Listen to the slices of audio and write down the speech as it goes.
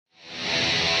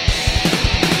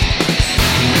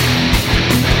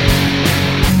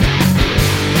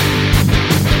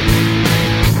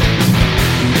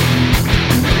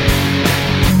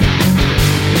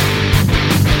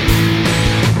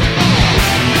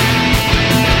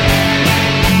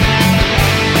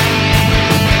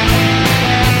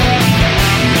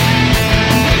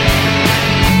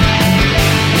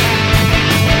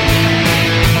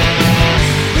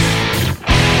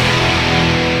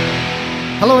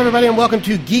everybody, and welcome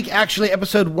to Geek Actually,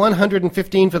 episode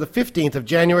 115 for the 15th of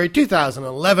January,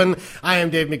 2011. I am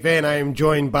Dave McVeigh, and I am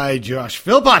joined by Josh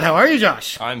Philpott. How are you,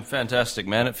 Josh? I'm fantastic,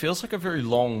 man. It feels like a very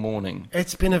long morning.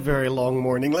 It's been a very long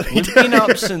morning. We've been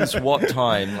up since what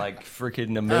time? Like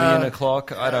freaking a million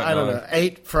o'clock? I don't know.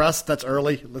 8 for us, that's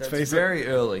early, let's face it. Very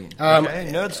early.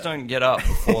 Okay? Nerds don't get up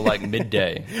before like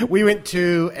midday. We went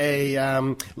to a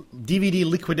DVD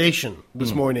liquidation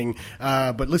this morning,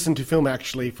 but listen to Film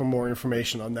Actually for more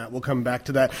information on that. We'll come back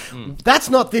to that. That's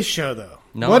not this show, though.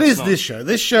 No, what it's is not. this show?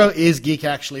 This show is Geek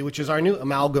Actually, which is our new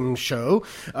amalgam show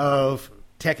of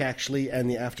Tech Actually and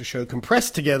the After Show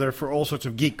compressed together for all sorts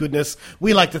of geek goodness.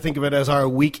 We like to think of it as our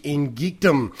week in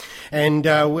geekdom. And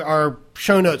our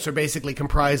show notes are basically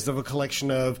comprised of a collection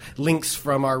of links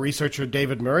from our researcher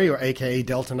David Murray, or aka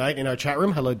Delta Knight, in our chat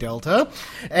room. Hello, Delta.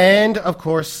 And, of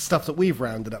course, stuff that we've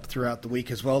rounded up throughout the week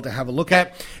as well to have a look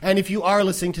at. And if you are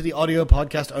listening to the audio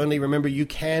podcast only, remember you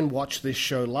can watch this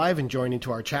show live and join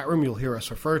into our chat room. You'll hear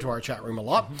us refer to our chat room a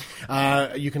lot.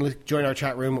 You can join our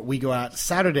chat room. We go out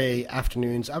Saturday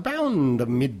afternoons around the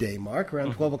midday mark,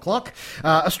 around 12 o'clock,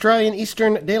 Australian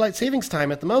Eastern Daylight Savings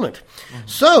Time at the moment.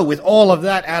 So, with all of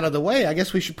that out of the way, I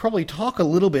guess we should probably talk a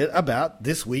little bit about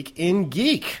This Week in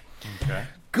Geek. Okay.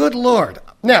 Good Lord.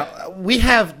 Now, we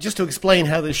have, just to explain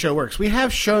how this show works, we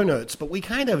have show notes, but we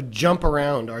kind of jump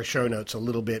around our show notes a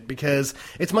little bit because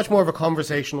it's much more of a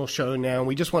conversational show now.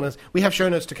 We just want to, we have show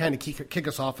notes to kind of kick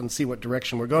us off and see what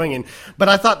direction we're going in. But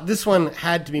I thought this one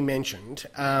had to be mentioned.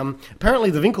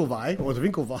 Apparently the Winklevi, or the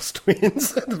Winklevoss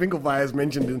twins, the Winklevi is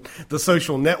mentioned in The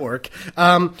Social Network,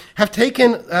 have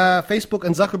taken Facebook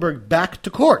and Zuckerberg back to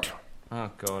court. Oh,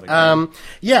 God. Again.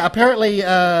 Yeah, apparently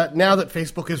now that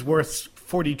Facebook is worth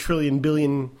 $40 trillion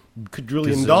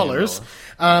quadrillion dollars,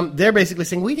 they're basically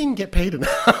saying we didn't get paid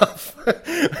enough.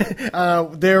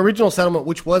 Their original settlement,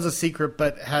 which was a secret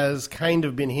but has kind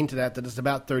of been hinted at that it's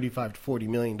about $35 to $40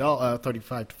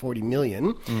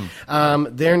 million.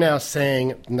 They're now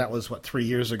saying, and that was 4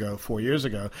 years ago,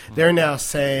 they're now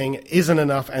saying isn't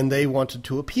enough, and they wanted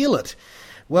to appeal it.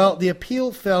 Well, the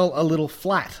appeal fell a little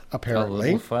flat, apparently.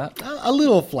 A little flat? A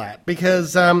little flat,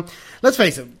 because, let's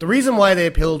face it, the reason why they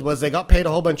appealed was they got paid a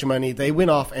whole bunch of money. They went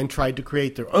off and tried to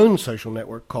create their own social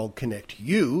network called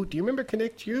ConnectU. Do you remember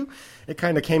ConnectU? It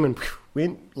kind of came and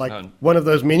went like one of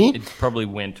those mini. It probably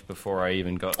went before I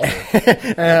even got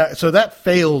there. So that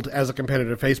failed as a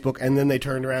competitor to Facebook, and then they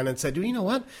turned around and said, you know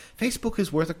what? Facebook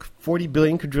is worth $40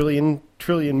 billion, quadrillion,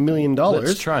 trillion, million dollars.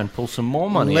 Let's try and pull some more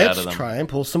money out of them. Let's try and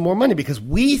pull some more money, because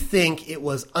we think it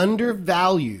was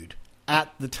undervalued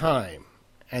at the time.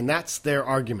 And that's their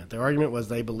argument. Their argument was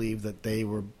they believed that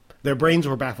their brains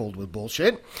were baffled with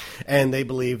bullshit, and they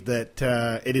believed that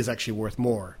it is actually worth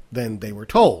more than they were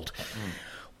told.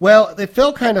 Well, they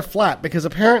fell kind of flat because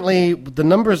apparently the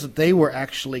numbers that they were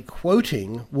actually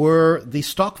quoting were the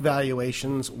stock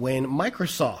valuations when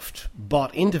Microsoft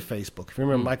bought into Facebook. If you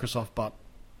remember, Microsoft bought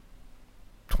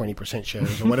 20%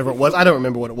 shares or whatever it was. I don't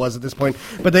remember what it was at this point,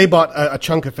 but they bought a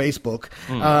chunk of Facebook.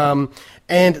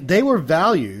 And they were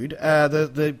valued,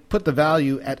 they put the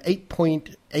value at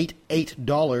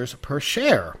 $8.88 per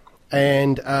share.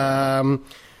 And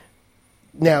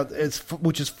now,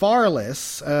 which is far less.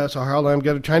 So, Harold, I'm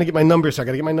trying to get my numbers. So I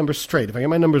got to get my numbers straight. If I get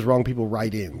my numbers wrong, people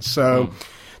write in. So,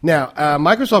 now,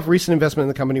 Microsoft recent investment in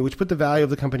the company, which put the value of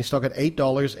the company stock at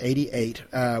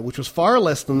 $8.88, which was far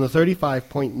less than the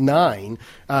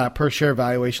 $35.9 per share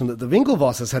valuation that the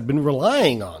Winklevosses had been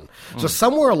relying on. So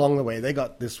somewhere along the way, they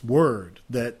got this word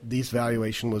that this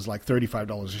valuation was like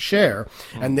 $35 a share,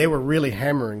 and they were really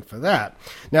hammering for that.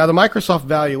 Now, the Microsoft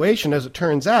valuation, as it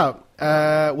turns out,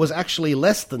 was actually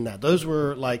less than that. Those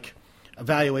were like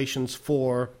valuations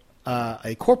for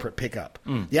a corporate pickup.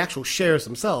 The actual shares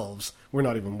themselves were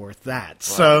not even worth that. Wow.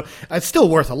 So it's still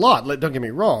worth a lot, don't get me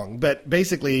wrong. But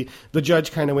basically, the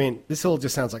judge kind of went, this all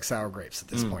just sounds like sour grapes at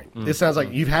this point. This sounds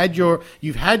like you've had your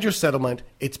settlement,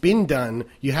 it's been done,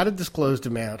 you had a disclosed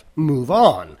amount, move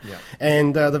on. Yeah.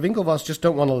 And the Winklevoss just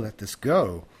don't want to let this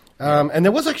go. And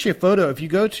there was actually a photo. If you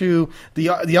go to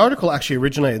the article, actually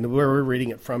originated, where we're reading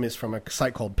it from is from a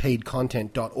site called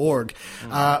paidcontent.org.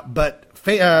 But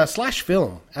Slash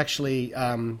Film actually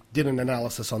did an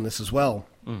analysis on this as well,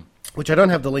 which I don't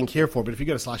have the link here for. But if you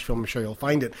go to Slash Film, I'm sure you'll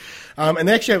find it. And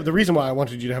actually, the reason why I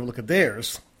wanted you to have a look at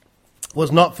theirs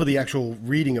was not for the actual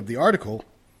reading of the article,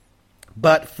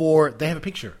 but they have a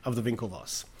picture of the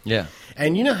Winklevoss. Yeah.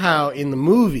 And you know how in the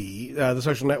movie, The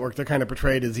Social Network, they're kind of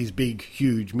portrayed as these big,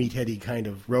 huge, meatheady kind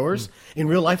of rowers. In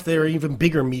real life, they're even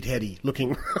bigger, meatheady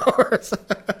looking rowers.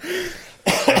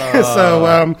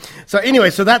 So anyway,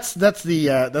 so that's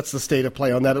the state of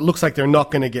play on that. It looks like they're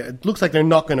not going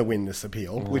to win this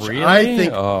appeal, which Really? I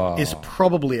think is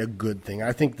probably a good thing.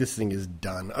 I think this thing is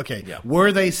done. Okay, Yeah.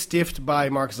 were they stiffed by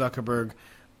Mark Zuckerberg?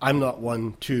 I'm not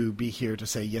one to be here to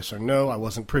say yes or no. I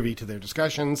wasn't privy to their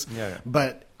discussions. Yeah.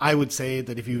 But I would say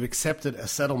that if you've accepted a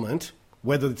settlement,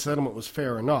 whether the settlement was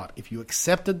fair or not, if you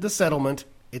accepted the settlement,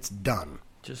 it's done.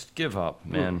 Just give up,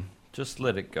 man. Just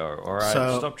let it go, all right?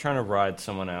 So- Stop trying to ride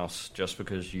someone else just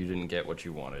because you didn't get what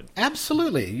you wanted.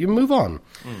 Absolutely. You move on.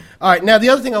 All right. Now, the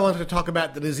other thing I wanted to talk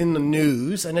about that is in the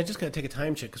news, and I just got to take a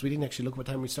time check because we didn't actually look what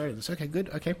time we started this. Okay, good.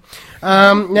 Okay.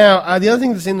 Now, the other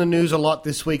thing that's in the news a lot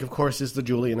this week, of course, is the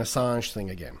Julian Assange thing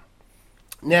again.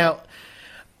 Now,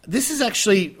 this is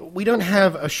actually, we don't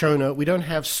have a show note. We don't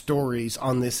have stories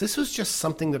on this. This was just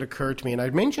something that occurred to me, and I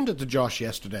mentioned it to Josh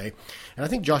yesterday, and I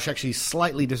think Josh actually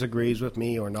slightly disagrees with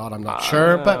me or not. I'm not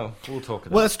sure, but we'll talk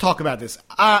about well, let's talk about this.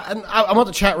 And I want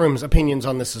the chat room's opinions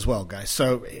on this as well, guys.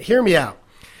 So hear me out.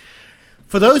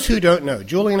 For those who don't know,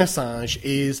 Julian Assange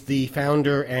is the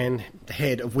founder and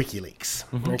head of WikiLeaks.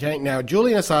 Okay, now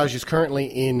Julian Assange is currently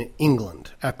in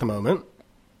England at the moment.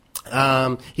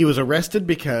 He was arrested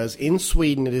because in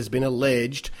Sweden it has been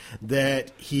alleged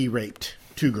that he raped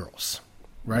 2 girls,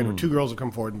 right? Or 2 girls have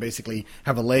come forward and basically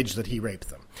have alleged that he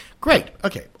raped them. Great.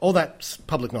 Okay. All that's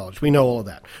public knowledge. We know all of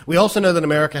that. We also know that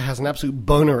America has an absolute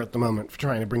boner at the moment for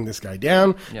trying to bring this guy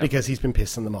down because he's been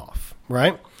pissing them off,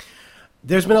 right?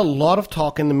 There's been a lot of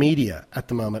talk in the media at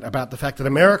the moment about the fact that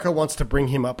America wants to bring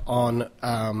him up on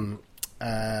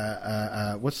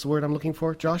what's the word I'm looking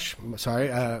for, Josh? Sorry,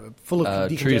 full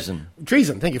of treason.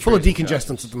 Treason. Thank you. Full of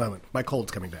decongestants at the moment. My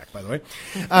cold's coming back, by the way.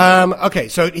 Okay,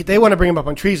 so they want to bring him up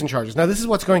on treason charges. Now, this is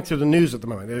what's going through the news at the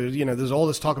moment. There's all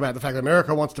this talk about the fact that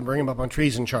America wants to bring him up on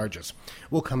treason charges.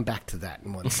 We'll come back to that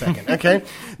in one second. Okay.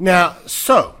 Now,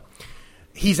 so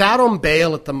he's out on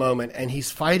bail at the moment, and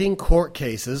he's fighting court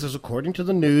cases, as according to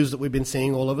the news that we've been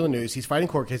seeing all over the news. He's fighting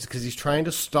court cases because he's trying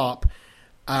to stop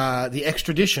the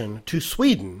extradition to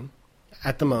Sweden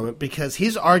at the moment, because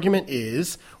his argument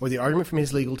is, or the argument from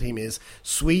his legal team is,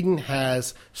 Sweden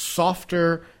has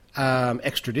softer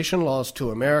extradition laws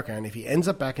to America, and if he ends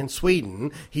up back in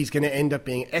Sweden, he's going to end up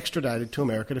being extradited to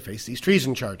America to face these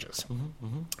treason charges.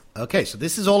 Okay, so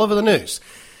this is all over the news.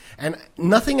 And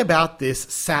nothing about this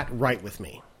sat right with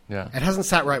me. Yeah. It hasn't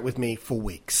sat right with me for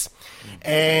weeks.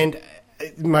 And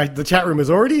the chat room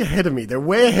is already ahead of me. They're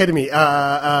way ahead of me.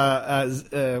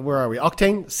 Where are we?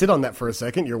 Octane, sit on that for a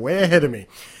second. You're way ahead of me.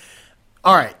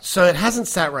 All right, so it hasn't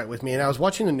sat right with me. And I was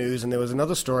watching the news, and there was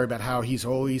another story about how he's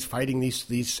always fighting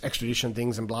these extradition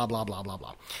things and blah, blah, blah, blah,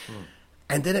 blah.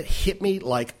 And then it hit me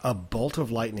like a bolt of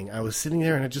lightning. I was sitting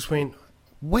there, and I just went,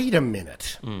 wait a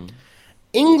minute.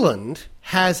 England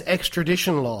has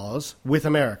extradition laws with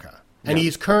America. And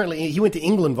he went to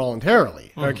England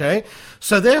voluntarily, okay?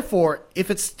 So therefore,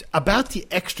 if it's about the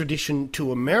extradition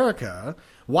to America,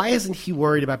 why isn't he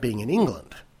worried about being in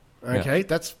England? Okay,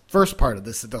 that's first part of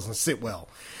this that doesn't sit well.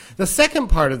 The second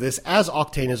part of this, as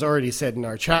Octane has already said in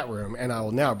our chat room, and I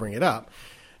will now bring it up,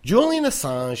 Julian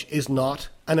Assange is not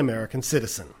an American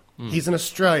citizen. He's an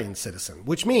Australian citizen,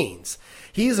 which means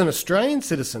he is an Australian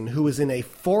citizen who is in a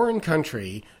foreign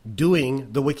country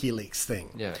doing the WikiLeaks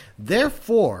thing. Yeah.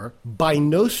 Therefore, by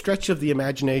no stretch of the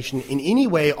imagination in any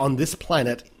way on this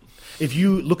planet, if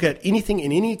you look at anything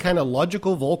in any kind of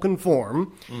logical Vulcan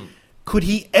form, could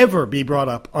he ever be brought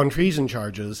up on treason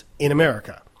charges in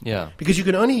America? Yeah. Because you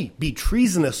can only be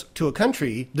treasonous to a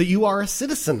country that you are a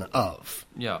citizen of.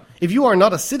 Yeah. If you are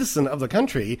not a citizen of the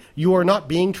country, you are not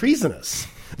being treasonous.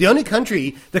 The only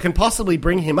country that can possibly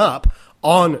bring him up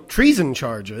on treason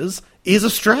charges is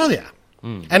Australia.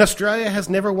 And Australia has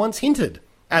never once hinted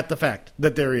at the fact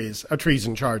that there is a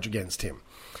treason charge against him.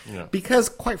 Yeah. Because,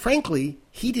 quite frankly,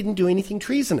 he didn't do anything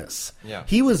treasonous. Yeah.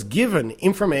 He was given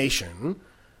information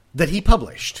that he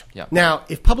published. Yeah. Now,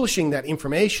 if publishing that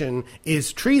information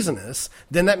is treasonous,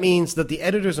 then that means that the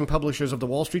editors and publishers of the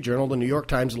Wall Street Journal, the New York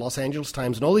Times, the Los Angeles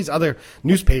Times, and all these other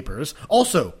newspapers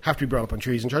also have to be brought up on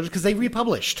treason charges because they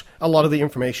republished a lot of the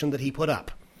information that he put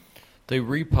up. They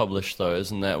republished, though.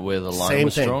 Isn't that where the line Same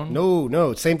was thing. drawn?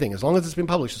 No, same thing. As long as it's been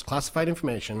published as classified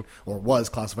information, or was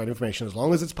classified information, as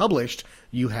long as it's published,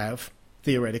 you have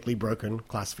theoretically broken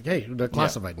classification, the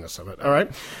classifiedness of it. All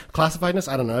right?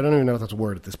 Classifiedness? I don't know. I don't even know if that's a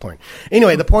word at this point.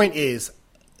 Anyway, the point is,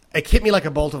 it hit me like a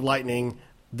bolt of lightning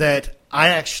that I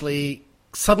actually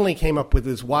suddenly came up with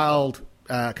this wild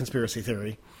conspiracy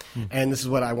theory, and this is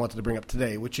what I wanted to bring up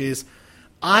today, which is,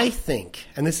 I think,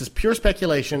 and this is pure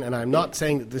speculation, and I'm not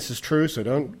saying that this is true, so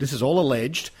this is all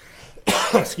alleged.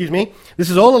 Excuse me. This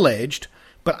is all alleged,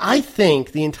 But I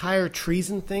think the entire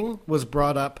treason thing was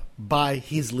brought up by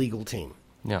his legal team.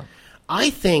 Yeah. I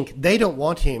think they don't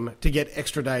want him to get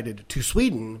extradited to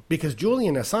Sweden because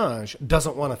Julian Assange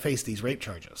doesn't want to face these rape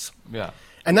charges. Yeah.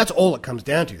 And that's all it comes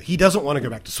down to. He doesn't want to go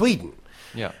back to Sweden.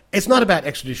 Yeah. It's not about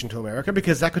extradition to America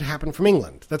because that could happen from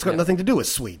England. That's got nothing to do with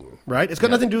Sweden, right? It's got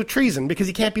nothing to do with treason because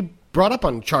he can't be brought up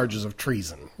on charges of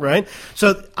treason, right?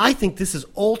 So I think this is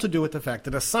all to do with the fact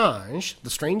that Assange, the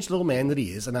strange little man that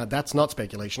he is, and that's not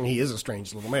speculation, he is a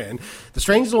strange little man, the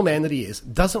strange little man that he is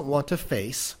doesn't want to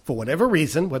face, for whatever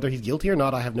reason, whether he's guilty or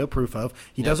not, I have no proof of,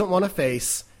 he doesn't want to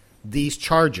face these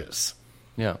charges.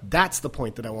 Yeah. That's the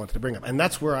point that I wanted to bring up. And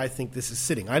that's where I think this is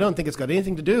sitting. I don't think it's got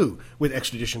anything to do with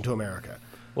extradition to America.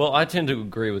 Well, I tend to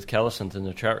agree with Callison in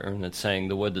the chat room that's saying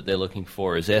the word that they're looking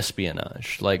for is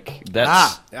espionage. Like,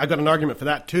 that's... I got an argument for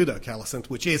that too, though, Callison,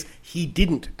 which is he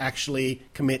didn't actually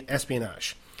commit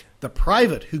espionage. The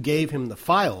private who gave him the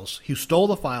files, who stole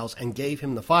the files and gave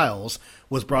him the files,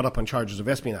 was brought up on charges of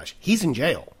espionage. He's in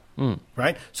jail,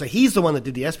 right? So he's the one that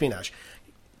did the espionage.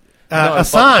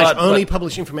 Assange only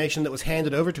published information that was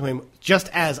handed over to him just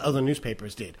as other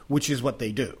newspapers did, which is what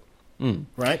they do,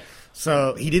 right?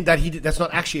 So he did that. That's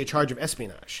not actually a charge of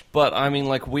espionage. But I mean,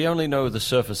 like, we only know the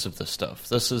surface of this stuff.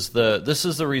 This is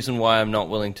the reason why I'm not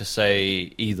willing to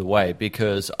say either way,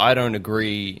 because I don't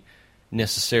agree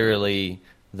necessarily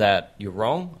that you're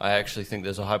wrong. I actually think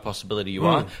there's a high possibility you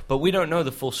are, but we don't know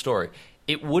the full story.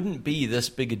 It wouldn't be this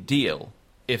big a deal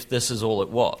if this is all it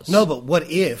was. No, but what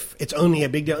if it's only a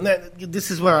big deal? And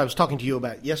this is where I was talking to you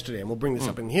about yesterday, and we'll bring this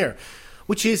up in here,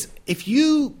 which is if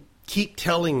you keep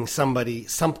telling somebody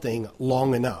something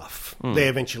long enough, they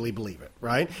eventually believe it,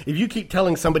 right? If you keep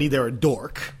telling somebody they're a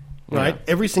dork, right,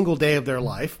 every single day of their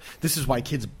life, this is why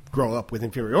kids grow up with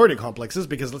inferiority complexes,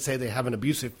 because let's say they have an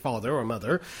abusive father or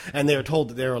mother, and they're told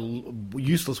that they're a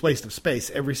useless waste of space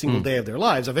every single day of their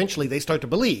lives, eventually they start to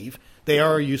believe they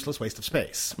are a useless waste of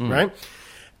space, right?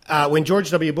 When George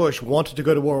W. Bush wanted to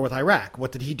go to war with Iraq,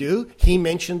 what did he do? He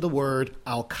mentioned the word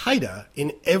Al-Qaeda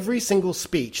in every single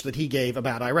speech that he gave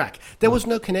about Iraq. There was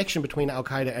no connection between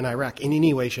Al-Qaeda and Iraq in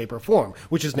any way, shape, or form,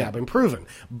 which has now been proven.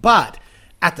 But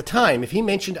at the time, if he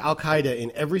mentioned Al-Qaeda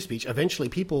in every speech, eventually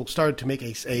people started to make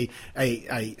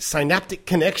a synaptic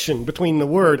connection between the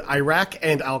word Iraq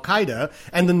and Al-Qaeda,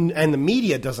 and the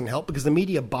media doesn't help because the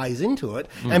media buys into it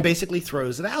and basically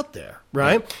throws it out there,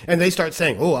 right? And they start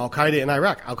saying, oh, Al-Qaeda in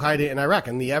Iraq, Al-Qaeda in Iraq,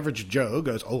 and the average Joe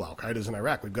goes, oh, Al-Qaeda's in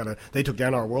Iraq. They took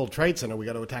down our World Trade Center. We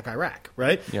got to attack Iraq,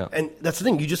 right? Yeah. And that's the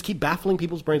thing. You just keep baffling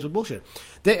people's brains with bullshit.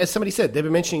 As somebody said, they've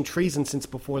been mentioning treason since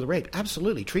before the rape.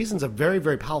 Absolutely. Treason's a very,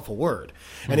 very powerful word.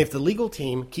 And if the legal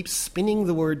team keeps spinning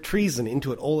the word treason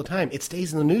into it all the time, it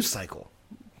stays in the news cycle.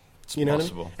 It's you know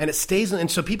possible. what I mean? And it stays in, and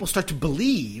so people start to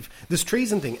believe this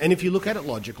treason thing. And if you look at it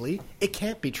logically, it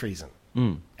can't be treason.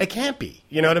 It can't be.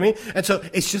 You know what I mean? And so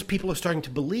it's just people are starting to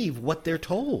believe what they're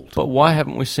told. But why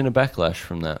haven't we seen a backlash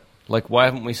from that? Like, why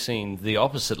haven't we seen the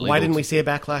opposite legal... Why didn't we see a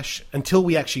backlash until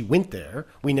we actually went there?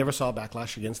 We never saw a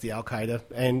backlash against the Al-Qaeda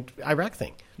and Iraq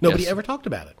thing. Nobody ever talked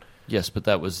about it. Yes, but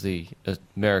that was the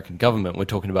American government. We're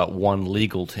talking about one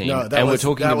legal team. No, we're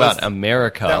talking about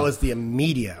America. That was the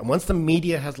media. And once the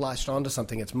media has latched onto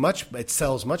something, it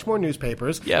sells much more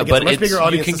newspapers. Yeah, it gets but a much bigger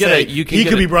audience you can to get say, he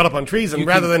could be brought up on treason,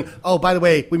 rather than, oh, by the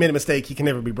way, we made a mistake, he can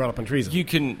never be brought up on treason. You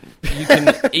can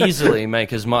easily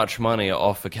make as much money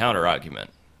off a counter-argument.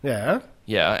 Yeah.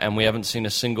 Yeah, and we haven't seen a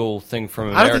single thing from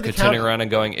America turning around and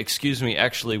going, excuse me,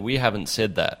 actually, we haven't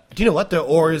said that. Do you know what, though?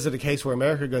 Or is it a case where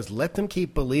America goes, let them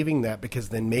keep believing that because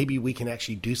then maybe we can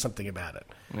actually do something about it?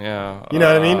 Yeah. You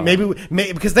know what I mean?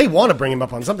 Maybe because they want to bring him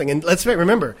up on something. And let's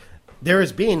remember, there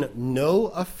has been no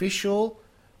official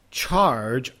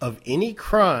charge of any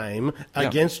crime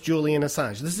against Julian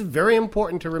Assange. This is very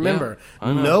important to remember.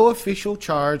 No official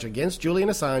charge against Julian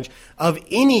Assange of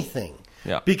anything.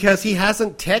 Yeah. Because he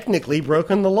hasn't technically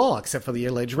broken the law, except for the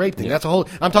alleged rape thing. That's a whole...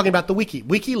 I'm talking about the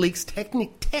WikiLeaks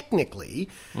technically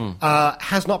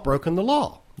has not broken the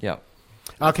law. Yeah.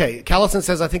 Okay, Callison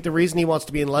says, I think the reason he wants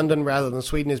to be in London rather than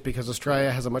Sweden is because Australia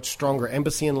has a much stronger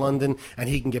embassy in London and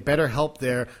he can get better help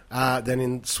there than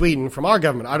in Sweden from our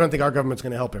government. I don't think our government's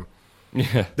going to help him.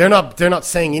 Yeah. They're not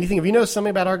saying anything. If you know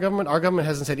something about our government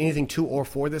hasn't said anything to or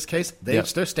for this case. They're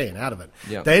staying out of it.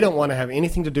 Yeah. They don't want to have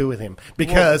anything to do with him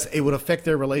because it would affect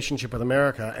their relationship with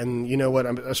America. And you know what?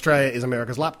 Australia is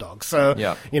America's lapdog. So,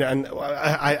 you know, and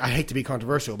I hate to be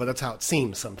controversial, but that's how it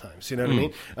seems sometimes. You know what I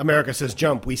mean? America says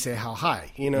jump, we say how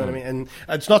high. You know what I mean? And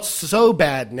it's not so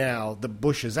bad now that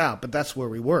Bush is out, but that's where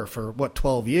we were for,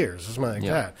 12 years or something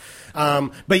like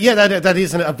that. But yeah, that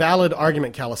is a valid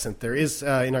argument, Callison. There is,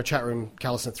 in our chat room, time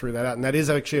Callison threw that out, and that is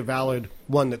actually a valid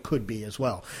one that could be as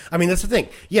well. I mean, that's the thing.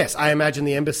 Yes, I imagine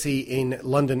the embassy in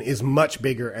London is much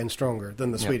bigger and stronger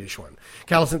than the Swedish one.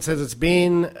 Callison says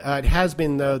it has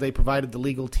been, though, they provided the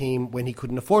legal team when he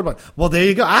couldn't afford one. Well, there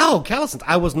you go. Ow, Callison,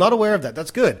 I was not aware of that.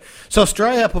 That's good. So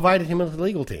Australia provided him with a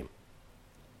legal team.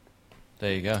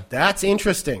 There you go. That's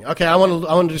interesting. Okay, I want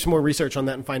to do some more research on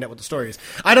that and find out what the story is.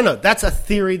 I don't know. That's a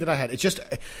theory that I had. It's just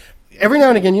every now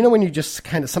and again, when you just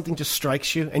kind of something just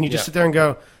strikes you and you just sit there and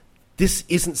go, this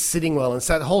isn't sitting well. And it's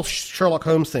that whole Sherlock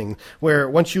Holmes thing where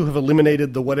once you have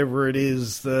eliminated the whatever it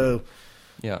is,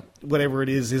 whatever it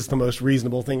is the most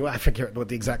reasonable thing. I forget what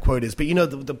the exact quote is, but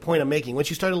the point I'm making. Once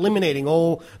you start eliminating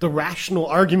all the rational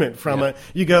argument from it,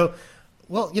 you go,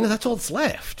 well, that's all that's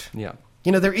left. Yeah.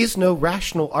 There is no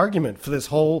rational argument for this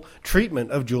whole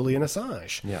treatment of Julian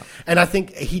Assange. Yeah. And I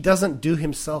think he doesn't do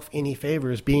himself any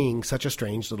favors being such a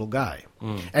strange little guy.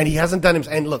 And he hasn't done him.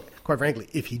 And look, quite frankly,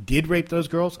 if he did rape those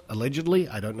girls, allegedly,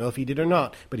 I don't know if he did or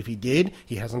not, but if he did,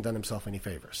 he hasn't done himself any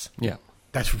favors. Yeah.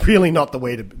 That's really not the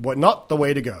way to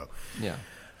go. Yeah.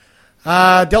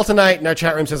 Delta Knight in our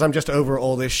chat room says, I'm just over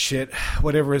all this shit.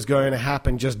 Whatever is going to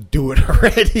happen, just do it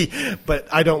already. But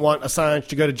I don't want Assange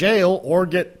to go to jail or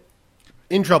get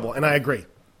in trouble, and I agree.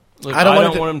 Look, I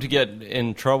don't want him to get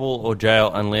in trouble or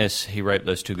jail unless he raped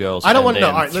those two girls. I don't want. to. No,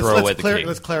 all right.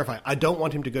 Let's clarify. I don't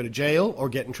want him to go to jail or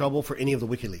get in trouble for any of the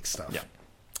WikiLeaks stuff. Yeah.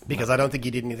 Because I don't think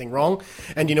he did anything wrong.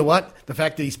 And you know what? The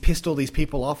fact that he's pissed all these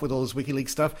people off with all this WikiLeaks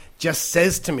stuff just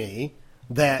says to me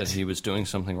that he was doing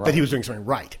something right. That he was doing something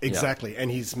right, exactly. Yeah. And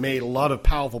he's made a lot of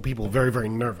powerful people very, very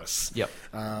nervous. Yep.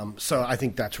 So I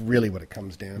think that's really what it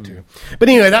comes down to. But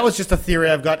anyway, that was just a theory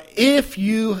I've got. If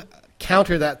you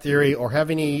counter that theory or have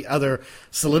any other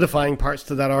solidifying parts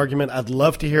to that argument, I'd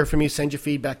love to hear from you. Send your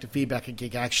feedback to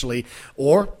feedback@Geek Actually,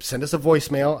 or send us a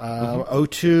voicemail,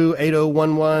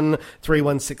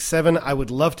 02-8011-3167. I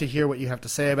would love to hear what you have to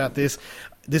say about this.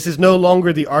 This is no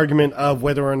longer the argument of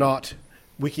whether or not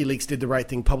WikiLeaks did the right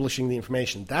thing publishing the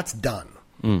information. That's done.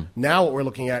 Now what we're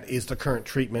looking at is the current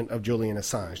treatment of Julian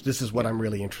Assange. This is what I'm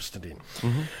really interested in.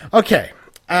 Okay.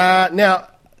 Now,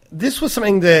 this was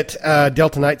something that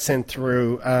Delta Knight sent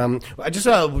through. Just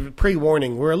a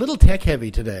pre-warning, we're a little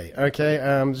tech-heavy today, okay?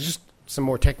 Just some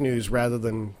more tech news rather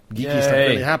than geeky stuff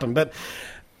really happened. But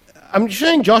I'm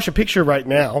showing Josh a picture right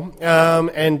now,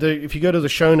 and if you go to the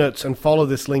show notes and follow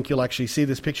this link, you'll actually see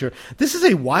this picture. This is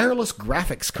a wireless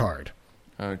graphics card.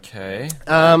 Okay.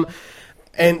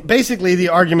 And basically, the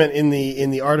argument in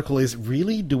the article is,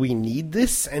 really, do we need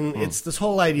this? And it's this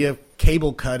whole idea of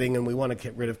cable cutting, and we want to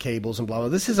get rid of cables and blah, blah.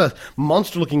 This is a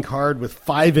monster-looking card with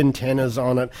 5 antennas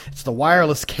on it. It's the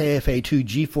wireless KFA2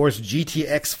 GeForce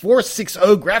GTX 460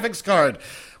 graphics card.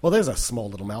 Well, there's a small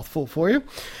little mouthful for you.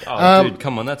 Oh, dude,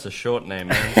 come on. That's a short name,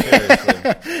 man.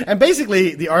 Seriously. And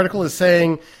basically, the article is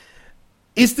saying,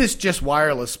 is this just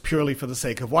wireless purely for the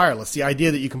sake of wireless? The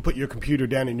idea that you can put your computer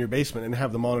down in your basement and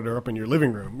have the monitor up in your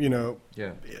living room,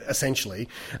 essentially,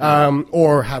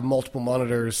 or have multiple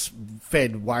monitors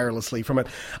fed wirelessly from it.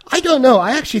 I don't know.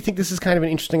 I actually think this is kind of an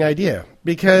interesting idea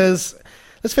because,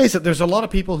 let's face it, there's a lot of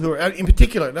people who are, in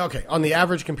particular, okay, on the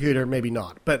average computer, maybe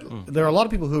not, but there are a lot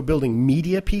of people who are building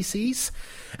media PCs.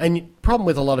 And the problem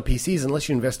with a lot of PCs, unless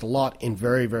you invest a lot in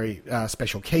very, very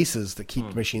special cases that keep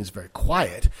the machines very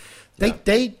quiet,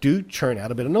 they do churn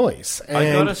out a bit of noise. And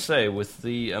I gotta say, with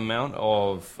the amount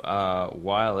of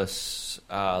wireless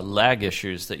lag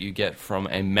issues that you get from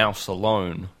a mouse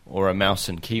alone, or a mouse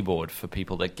and keyboard for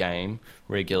people that game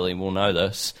regularly will know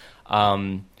this,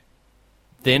 then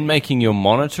making your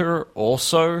monitor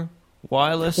also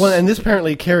wireless. Well, and this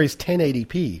apparently carries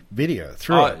 1080p video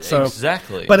through it. So,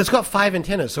 exactly. But it's got 5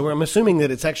 antennas, so I'm assuming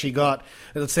that it's actually got,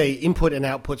 let's say, input and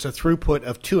output, so throughput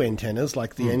of 2 antennas,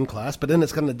 like the N class, but then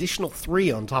it's got an additional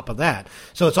 3 on top of that.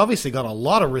 So it's obviously got a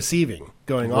lot of receiving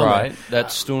going on. Right.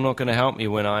 That's still not going to help me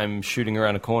when I'm shooting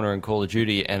around a corner in Call of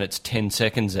Duty and it's 10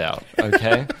 seconds out,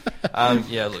 okay?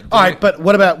 Look, all right, but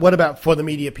what about for the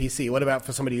media PC? What about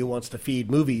for somebody who wants to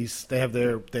feed movies? They have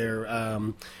their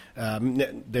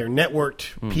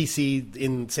networked PC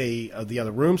in, say, the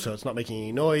other room, so it's not making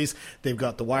any noise. They've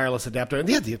got the wireless adapter. And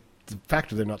the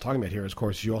factor they're not talking about here is, of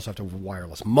course, you also have to have a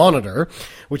wireless monitor,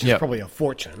 which is probably a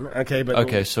fortune.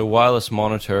 Okay, so wireless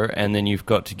monitor, and then you've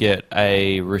got to get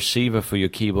a receiver for your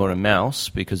keyboard and mouse,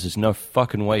 because there's no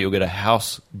fucking way you'll get a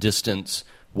house distance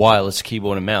wireless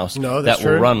keyboard and mouse that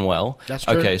will run well. That's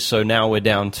true. Okay, so now we're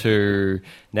down to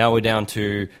Now we're down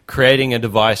to creating a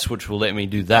device which will let me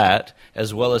do that,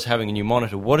 as well as having a new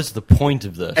monitor. What is the point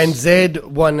of this? And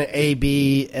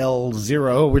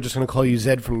Z1ABL0, we're just going to call you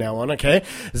Zed from now on, okay?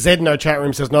 Zed in our chat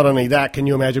room says, not only that, can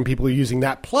you imagine people using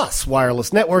that plus wireless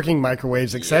networking,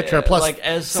 microwaves, etc., Yeah, plus like,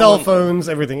 as cell someone- phones,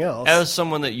 everything else. As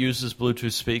someone that uses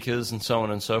Bluetooth speakers and so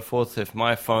on and so forth, if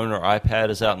my phone or iPad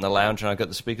is out in the lounge and I've got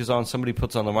the speakers on, somebody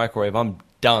puts on the microwave, I'm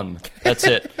done. That's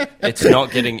it. It's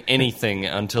not getting anything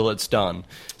until it's done.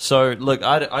 So, look,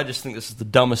 I just think this is the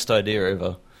dumbest idea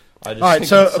ever. All right,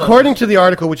 so according to the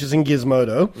article, which is in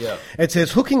Gizmodo, Yeah. it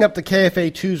says hooking up the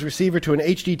KFA2's receiver to an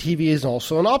HD TV is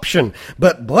also an option.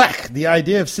 But the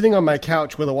idea of sitting on my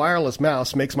couch with a wireless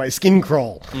mouse makes my skin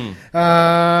crawl.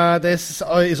 This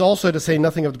is also to say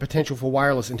nothing of the potential for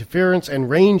wireless interference and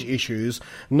range issues,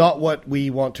 not what we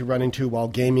want to run into while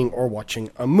gaming or watching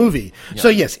a movie. So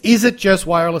yes, is it just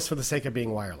wireless for the sake of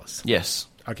being wireless? Yes.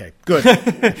 Okay, good.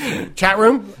 Chat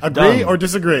room, agree Done. or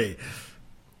disagree?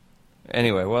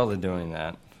 Anyway, while they're doing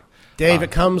that, Dave,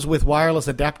 it comes with wireless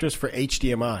adapters for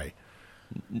HDMI.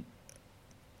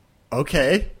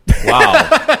 Okay. wow.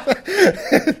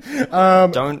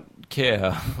 Don't care.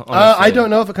 Honestly. I don't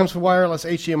know if it comes with wireless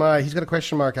HDMI. He's got a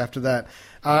question mark after that.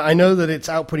 I know that it's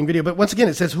outputting video, but once again,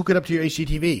 it says hook it up to your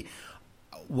HDTV.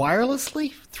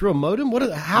 Wirelessly? Through a modem?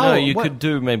 How? No, you what? could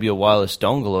do maybe a wireless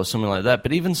dongle or something like that.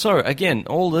 But even so, again,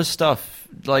 all this stuff,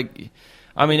 like,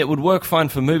 I mean, it would work fine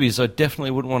for movies. I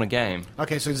definitely wouldn't want a game.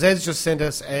 Okay, so Zed's just sent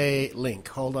us a link.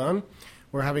 Hold on.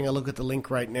 We're having a look at the link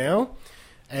right now.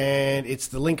 And it's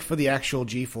the link for the actual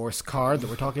GeForce card that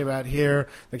we're talking about here.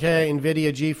 Okay,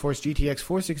 NVIDIA GeForce GTX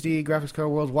 460 graphics card,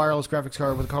 world's wireless graphics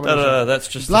card with a combination. No, that's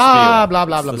just blah, the spiel. blah,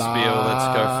 blah, It's blah, the blah. spiel. Let's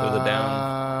go further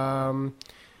down.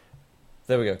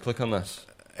 There we go. Click on this.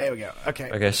 There we go. Okay.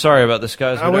 Okay, sorry about this,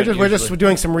 guys. We're just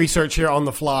doing some research here on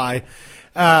the fly.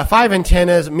 5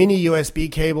 antennas, mini USB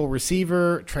cable,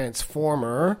 receiver,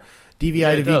 transformer,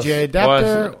 DVI to VGA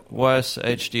adapter. Wireless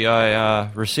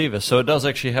HDI receiver. So it does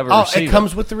actually have a Oh, receiver. it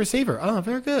comes with the receiver. Oh,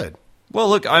 very good. Well,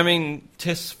 look, I mean,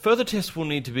 further tests will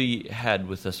need to be had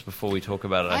with this before we talk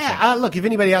about it, I think. Look, if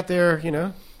anybody out there,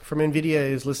 from NVIDIA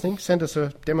is listening, send us a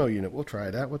demo unit. We'll try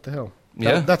it out. What the hell?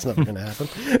 Yeah. That's never going to happen.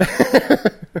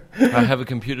 I have a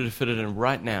computer to fit it in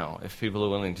right now if people are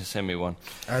willing to send me one.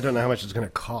 I don't know how much it's going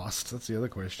to cost. That's the other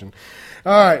question.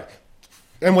 All right.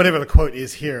 And whatever the quote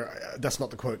is here, that's not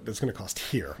the quote that's going to cost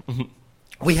here.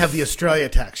 We have the Australia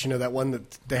tax, that one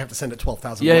that they have to send at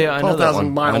 12,000 I know that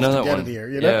one. miles I know to that get one. it here.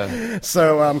 Yeah.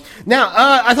 So now,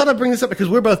 I thought I'd bring this up because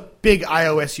we're both big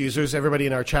iOS users. Everybody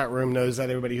in our chat room knows that.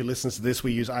 Everybody who listens to this,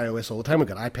 we use iOS all the time. We've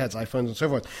got iPads, iPhones, and so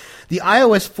forth. The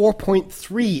iOS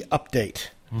 4.3 update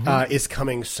is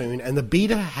coming soon, and the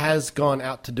beta has gone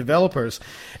out to developers.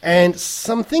 And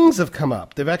some things have come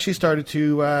up. They've actually started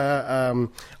to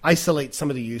isolate some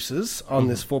of the uses on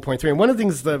this 4.3. And one of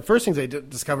the first things they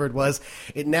discovered was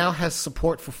it now has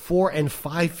support for 4 and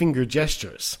 5 finger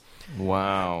gestures.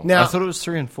 Wow. Now- I thought it was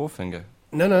 3 and 4 finger.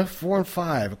 No, 4 and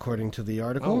 5, according to the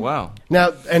article. Oh, wow.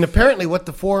 Now, and apparently, one of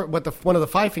the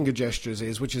 5 finger gestures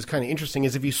is, which is kind of interesting,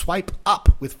 is if you swipe up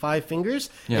with 5 fingers,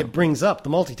 Yeah. it brings up the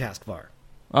multitask bar.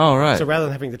 Oh, right. So rather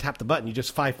than having to tap the button, you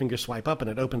just 5 finger swipe up,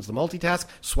 and it opens the multitask.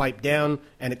 Swipe down,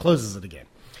 and it closes it again.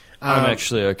 I'm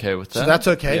actually okay with that. So that's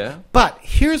okay. Yeah. But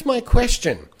here's my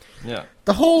question. Yeah.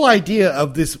 The whole idea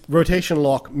of this rotation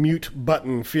lock mute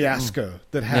button fiasco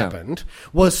that happened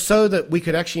was so that we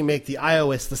could actually make the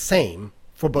iOS the same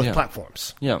for both Yeah.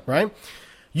 platforms. Yeah. Right?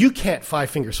 You can't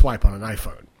 5-finger swipe on an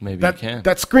iPhone. Maybe you can.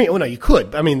 That screen, no, you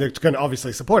could. I mean, they're going to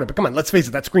obviously support it, but come on, let's face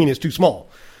it, that screen is too small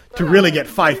to really get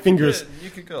 5 fingers. You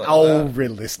could go like that.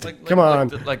 Realistic. Come on.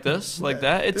 Like this, like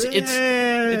that. It's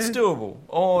doable.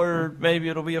 Or maybe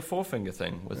it'll be a 4-finger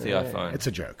thing with the iPhone. It's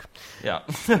a joke. Yeah.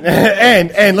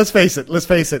 and let's face it,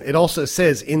 it also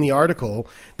says in the article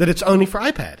that it's only for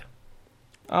iPad.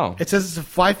 Oh. It says it's a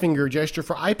 5-finger gesture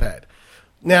for iPad.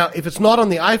 Now, if it's not on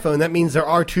the iPhone, that means there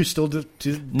are two still two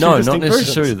No, distinct not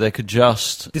necessarily. versions. They could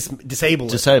just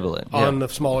Disable it. Yeah. on the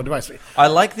smaller device. I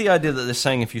like the idea that they're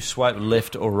saying if you swipe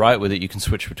left or right with it, you can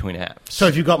switch between apps. So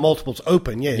if you've got multiples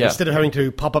open, Yeah. instead of having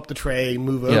to pop up the tray,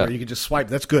 move over, Yeah. you can just swipe.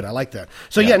 That's good. I like that.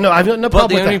 So no, I've no But problem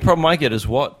the with only that. problem I get is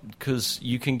because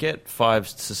you can get 5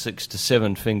 to 6 to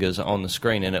 7 fingers on the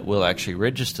screen and it will actually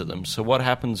register them. So what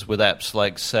happens with apps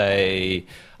like, say,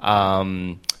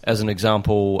 as an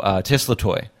example, Tesla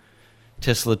Toy?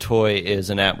 Tesla Toy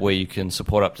is an app where you can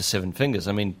support up to 7 fingers.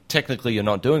 I mean, technically you're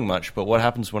not doing much, but what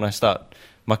happens when I start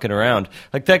mucking around?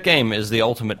 Like, that game is the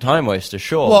ultimate time waster,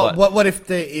 sure. Well, but, what if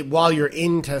while you're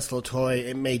in Tesla Toy,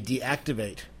 it may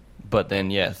deactivate? but then,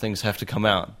 things have to come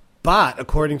out. But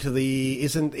according to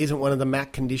isn't one of the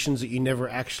Mac conditions that you never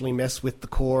actually mess with the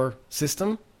core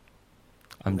system?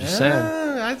 I'm just saying.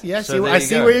 I see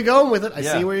where you're going with it. I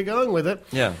see where you're going with it.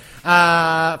 Yeah.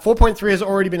 4.3 has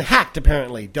already been hacked,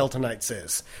 apparently, Delta Knight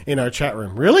says in our chat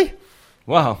room. Really?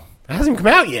 Wow. It hasn't come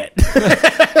out yet.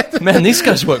 Man, these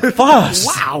guys work fast.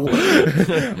 Wow.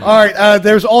 All right.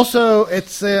 There's also,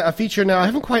 it's a feature now. I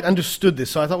haven't quite understood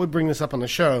this, so I thought we'd bring this up on the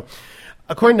show.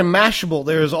 According to Mashable,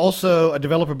 there is also a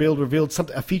developer build revealed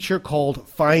a feature called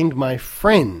Find My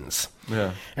Friends.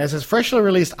 Yeah. And it says, freshly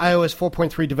released iOS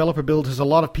 4.3 developer build has a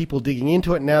lot of people digging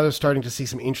into it. Now they're starting to see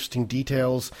some interesting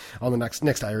details on the next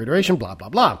iOS iteration, blah, blah,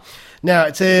 blah. Now,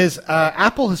 it says,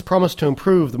 Apple has promised to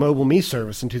improve the Mobile Me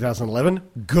service in 2011.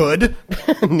 Good.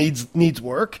 needs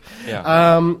work.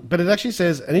 Yeah. But it actually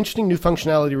says, an interesting new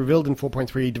functionality revealed in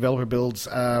 4.3 developer builds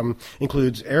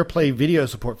includes AirPlay video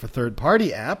support for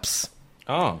third-party apps.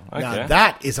 Oh, okay. Now,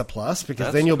 that is a plus,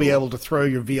 because then you'll be able to throw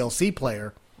your VLC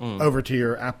player over to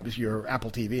your Apple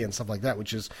TV and stuff like that,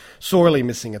 which is sorely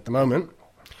missing at the moment.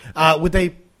 Would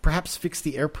they perhaps fix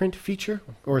the AirPrint feature,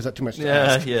 or is that too much to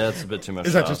ask? Yeah, that's a bit too much.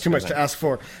 Is that just too much to ask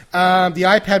for? The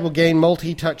iPad will gain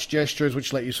multi-touch gestures,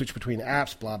 which let you switch between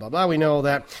apps, blah, blah, blah. We know all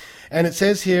that. And it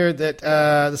says here that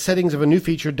the settings of a new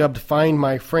feature dubbed Find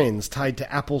My Friends tied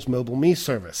to Apple's Mobile Me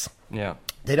service. Yeah.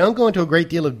 They don't go into a great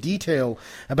deal of detail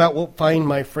about what Find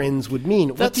My Friends would mean.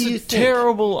 That's what do you a think?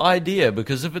 terrible idea,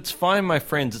 because if it's Find My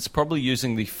Friends, it's probably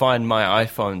using the Find My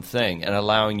iPhone thing and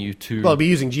allowing you to... Well, it'll be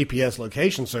using GPS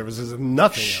location services and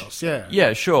nothing else, yeah.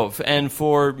 Yeah, sure. And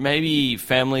for maybe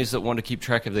families that want to keep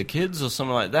track of their kids or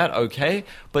something like that, okay.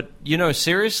 But,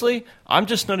 seriously, I'm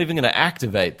just not even going to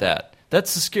activate that.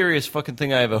 That's the scariest fucking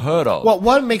thing I ever heard of. Well,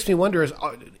 what makes me wonder is...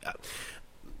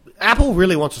 Apple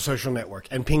really wants a social network,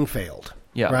 and Ping failed.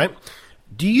 Yeah. Right?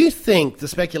 Do you think the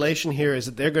speculation here is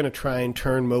that they're going to try and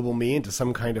turn Mobile Me into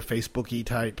some kind of Facebook-y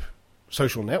type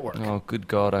social network? Oh, good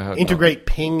God, I hope Integrate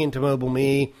Ping into Mobile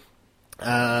Me.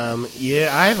 I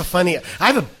have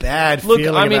a bad feeling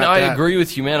about that. I agree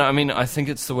with you, man. I think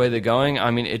it's the way they're going.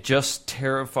 It just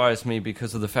terrifies me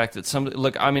because of the fact that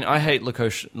I hate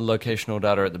locational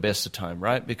data at the best of time,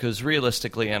 right? Because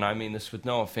realistically, and I mean this with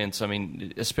no offense,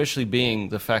 especially being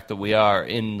the fact that we are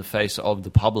in the face of the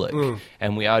public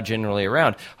and we are generally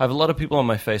around. I have a lot of people on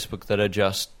my Facebook that are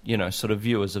just, sort of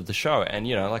viewers of the show.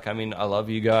 And, I love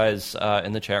you guys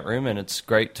in the chat room, and it's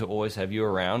great to always have you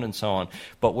around and so on.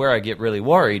 But where I get really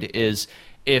worried is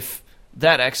if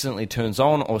that accidentally turns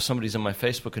on, or somebody's on my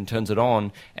Facebook and turns it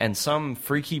on, and some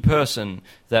freaky person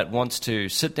that wants to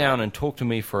sit down and talk to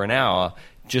me for an hour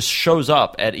just shows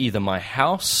up at either my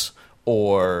house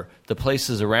or the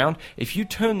places around. If you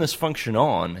turn this function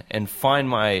on and Find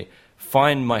My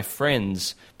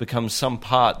Friends becomes some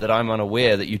part that I'm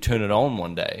unaware that you turn it on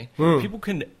one day, people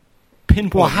can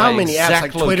pinpoint. Well, how my many apps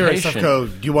like Twitter location. and stuff go,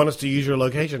 do you want us to use your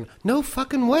location? No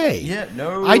fucking way. Yeah,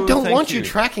 no, I don't thank want you you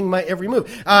tracking my every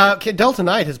move. Delta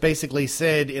Knight has basically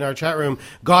said in our chat room,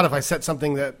 God, if I set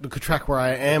something that could track where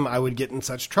I am, I would get in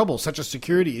such trouble. Such a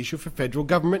security issue for federal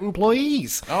government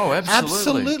employees. Oh, absolutely.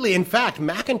 Absolutely. In fact,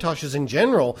 Macintoshes in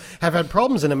general have had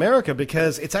problems in America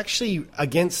because it's actually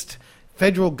against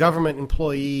federal government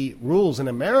employee rules in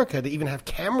America to even have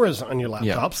cameras on your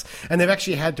laptops, and they've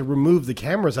actually had to remove the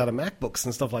cameras out of MacBooks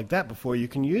and stuff like that before you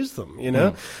can use them,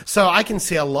 So I can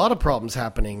see a lot of problems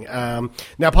happening.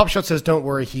 Now, Popshot says, don't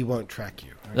worry, he won't track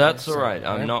you. Okay, That's all right.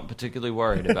 I'm not particularly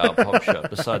worried about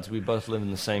Popshot. Besides, we both live in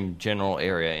the same general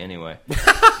area anyway.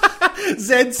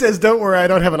 Zed says, don't worry, I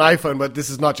don't have an iPhone, but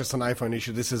this is not just an iPhone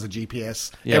issue. This is a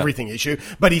GPS everything issue.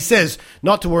 But he says,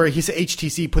 not to worry, he says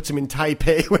HTC puts him in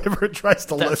Taipei whenever it tries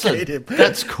to locate him.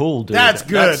 That's cool, dude. That's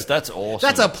good. That's awesome.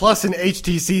 That's a plus in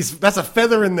HTC's. That's a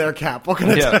feather in their cap. What can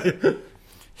I tell you?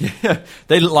 Yeah,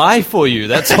 they lie for you.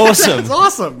 That's awesome. That's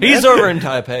awesome, man. He's over in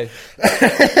Taipei.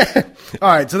 All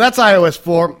right, so that's iOS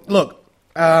 4. Look,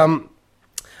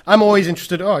 I'm always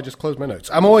interested. Oh, I just closed my notes.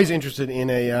 I'm always interested in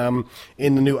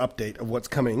in the new update of what's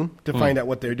coming to find out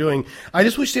what they're doing. I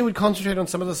just wish they would concentrate on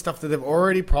some of the stuff that they've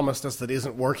already promised us that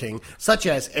isn't working, such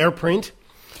as AirPrint,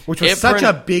 which was such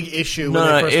a big issue. No,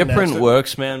 when they first AirPrint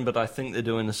works, man, but I think they're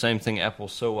doing the same thing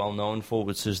Apple's so well known for,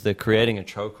 which is they're creating a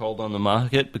chokehold on the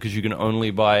market because you can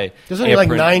only buy. There's only like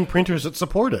 9 printers that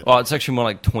support it. Oh, it's actually more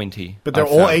like 20. But they're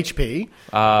all HP.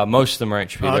 Most of them are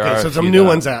HP. Okay, so some new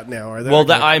ones out now, are there?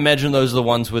 Well, I imagine those are the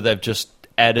ones where they've just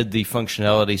added the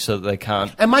functionality so that they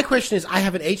can't. And my question is, I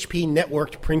have an HP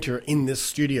networked printer in this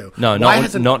studio. No, not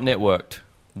networked.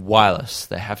 Wireless.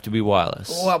 They have to be wireless.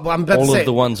 Well, I'm about all to say, of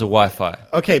the ones are Wi-Fi.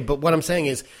 Okay, but what I'm saying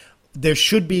is, there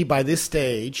should be, by this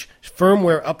stage,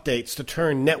 firmware updates to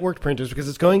turn networked printers, because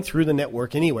it's going through the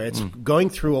network anyway. It's going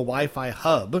through a Wi-Fi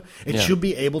hub. It should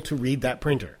be able to read that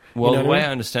printer. Well, You know the what way I mean?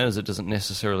 I understand is it doesn't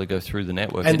necessarily go through the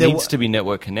network. And it there needs to be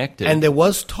network connected. And there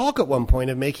was talk at one point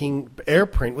of making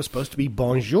AirPrint was supposed to be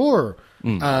Bonjour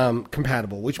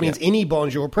compatible, which means any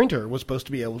Bonjour printer was supposed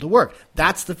to be able to work.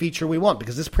 That's the feature we want,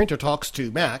 because this printer talks to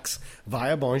Macs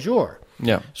via Bonjour.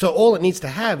 Yeah. So all it needs to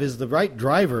have is the right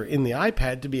driver in the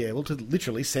iPad to be able to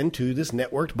literally send to this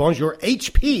networked Bonjour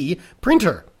HP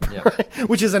printer, Yeah. right?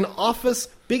 Which is an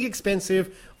big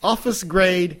expensive,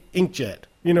 office-grade inkjet.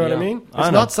 You know what I Yeah, mean? I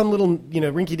It's know. not some little,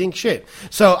 rinky-dink shit.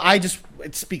 So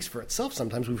it speaks for itself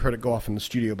sometimes. We've heard it go off in the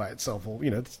studio by itself. Well,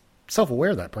 it's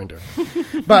self-aware, that printer.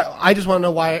 But I just want to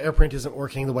know why AirPrint isn't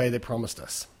working the way they promised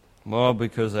us. Well,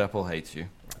 because Apple hates you.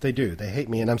 They do. They hate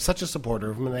me, and I'm such a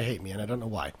supporter of them, and they hate me, and I don't know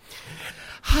why.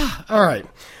 All right.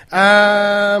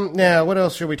 Now, what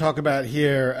else should we talk about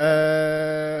here?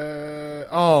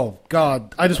 Oh,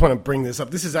 God. I just want to bring this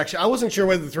up. This is actually... I wasn't sure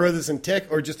whether to throw this in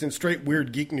tech or just in straight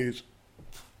weird geek news.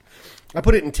 I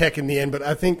put it in tech in the end, but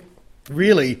I think,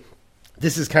 really,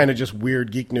 this is kind of just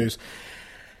weird geek news.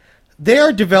 They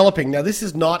are developing, now this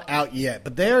is not out yet,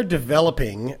 but they are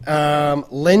developing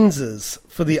lenses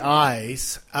for the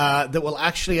eyes that will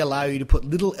actually allow you to put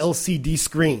little LCD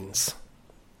screens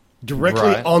directly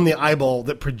Right. on the eyeball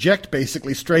that project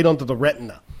basically straight onto the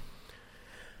retina.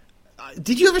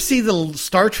 Did you ever see the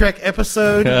Star Trek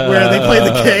episode where they play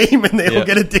the game and they all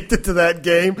get addicted to that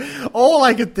game? All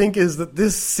I could think is that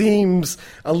this seems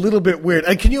a little bit weird.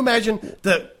 And can you imagine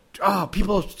that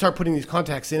people start putting these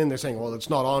contacts in and they're saying, well, it's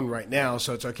not on right now,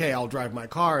 so it's okay, I'll drive my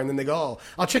car. And then they go, oh,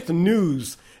 I'll check the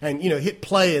news and, hit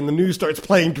play, and the news starts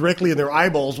playing directly in their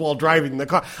eyeballs while driving the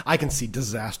car. I can see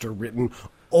disaster written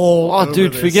all over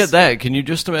Dude, this. forget that. Can you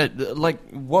just imagine,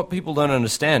 what people don't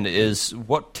understand is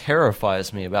what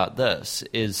terrifies me about this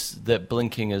is that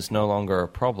blinking is no longer a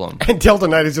problem. And Delta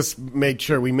Knight has just made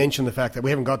sure we mention the fact that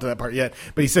we haven't got to that part yet,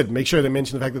 but he said make sure they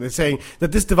mention the fact that they're saying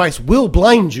that this device will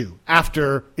blind you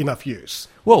after enough use.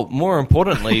 Well, more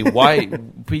importantly, it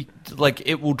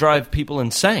will drive people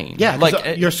insane.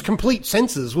 Yeah, your complete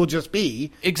senses will just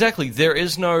be... Exactly. There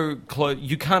is no...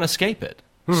 you can't escape it.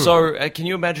 So, can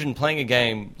you imagine playing a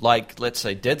game like, let's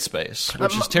say, Dead Space,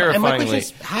 which is terrifyingly... And my question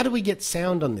is, how do we get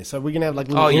sound on this? Are we going to have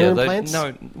little ear implants?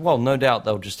 No doubt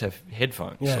they'll just have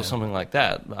headphones or something like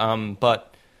that.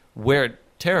 But where it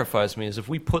terrifies me is if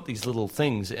we put these little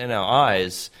things in our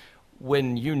eyes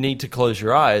when you need to close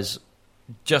your eyes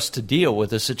just to deal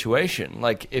with a situation.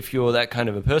 Like, if you're that kind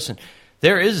of a person,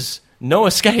 there is no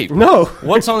escape. No.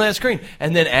 What's on that screen?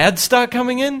 And then ads start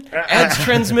coming in? Ads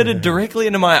transmitted directly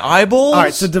into my eyeballs? All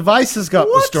right, so Device has got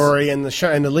the What? story, and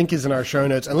the link is in our show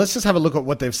notes. And let's just have a look at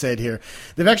what they've said here.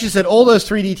 They've actually said all those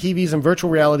 3D TVs and virtual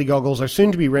reality goggles are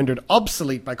soon to be rendered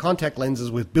obsolete by contact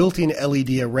lenses with built-in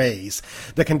LED arrays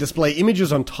that can display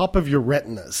images on top of your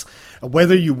retinas,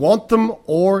 whether you want them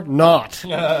or not.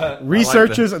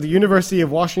 Researchers at the University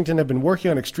of Washington have been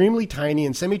working on extremely tiny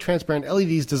and semi-transparent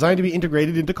LEDs designed to be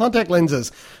integrated into contact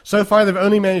lenses. So far, they've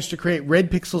only managed to create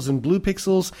red pixels and blue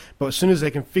pixels, but as soon as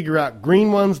they can figure out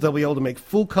green ones, they'll be able to make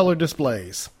full-color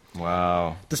displays.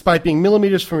 Wow. Despite being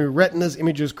millimeters from your retinas,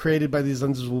 images created by these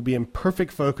lenses will be in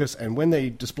perfect focus, and when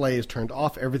the display is turned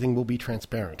off, everything will be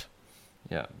transparent.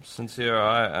 Yeah, since your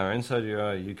eye are inside your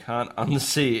eye, you can't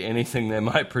unsee anything they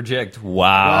might project.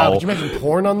 Wow. Could you imagine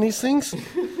porn on these things?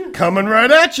 Coming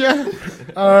right at you.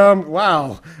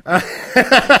 Wow.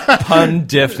 Pun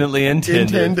definitely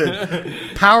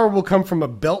intended. Power will come from a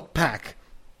belt pack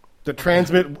that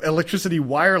transmit electricity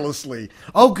wirelessly.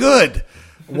 Oh, good.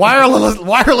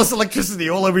 Wireless electricity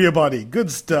all over your body.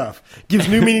 Good stuff. Gives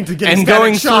new meaning to getting And static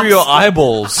going shocks. through your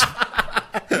eyeballs.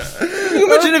 Can you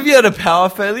imagine if you had a power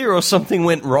failure or something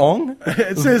went wrong?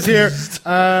 It says here,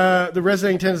 the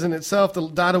resonating antennas in itself, the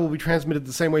data will be transmitted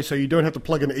the same way, so you don't have to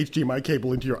plug an HDMI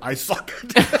cable into your eye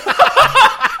socket.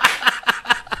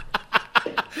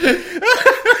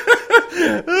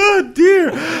 Oh,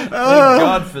 dear. Thank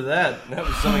God for that. That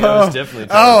was something I was definitely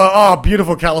told.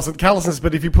 Beautiful callousness.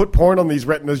 But if you put porn on these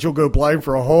retinas, you'll go blind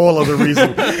for a whole other reason.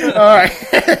 All right.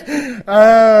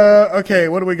 Okay,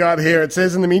 what do we got here? It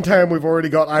says, in the meantime, we've already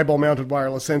got eyeball-mounted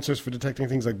wireless sensors for detecting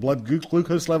things like blood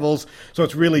glucose levels, so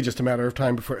it's really just a matter of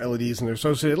time before LEDs and their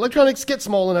associated electronics get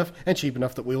small enough and cheap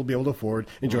enough that we'll be able to afford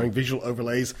enjoying visual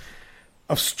overlays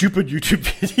of stupid YouTube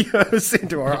videos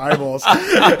into our eyeballs.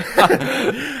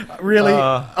 Really?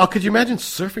 Could you imagine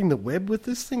surfing the web with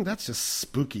this thing? That's just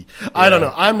spooky. Yeah. I don't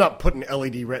know. I'm not putting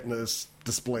LED retinas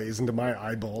displays into my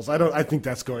eyeballs. I think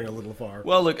that's going a little far.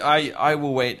 Well, look, I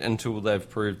will wait until they've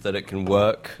proved that it can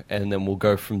work, and then we'll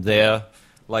go from there.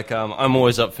 Like, I'm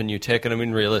always up for new tech, and I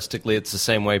mean, realistically, it's the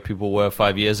same way people were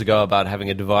 5 years ago about having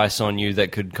a device on you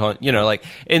that could, like,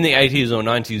 in the 80s or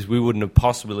 90s, we wouldn't have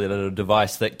possibly had a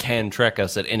device that can track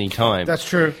us at any time. That's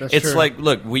true. It's like,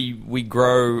 look, we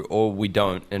grow or we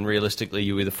don't, and realistically,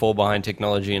 you either fall behind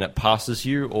technology and it passes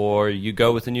you, or you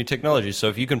go with the new technology. So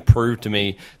if you can prove to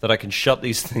me that I can shut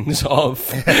these things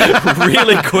off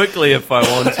really quickly if I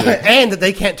want to. And that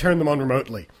they can't turn them on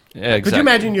remotely. Yeah, exactly. Could you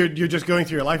imagine you're just going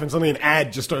through your life and suddenly an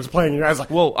ad just starts playing in your eyes like...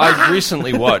 Well, I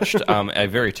recently watched a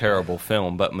very terrible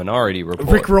film, but Minority Report.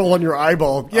 Rickroll on your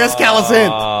eyeball. Yes, Callison!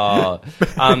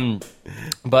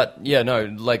 But, yeah, no,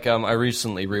 like, I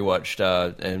recently rewatched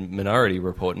a Minority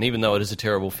Report, and even though it is a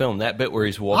terrible film, that bit where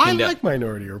he's walking down... I like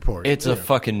Minority Report. It's a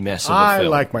fucking mess of a film. I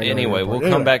like Minority Report. Anyway,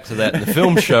 we'll come back to that in the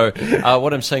film show.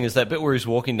 What I'm saying is that bit where he's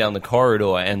walking down the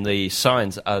corridor and the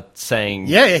signs are saying...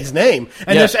 Yeah, his name.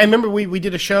 And I remember we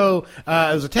did a show, it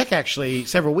was a tech actually,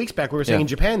 several weeks back, we were saying in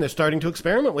Japan they're starting to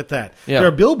experiment with that. Yeah. There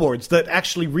are billboards that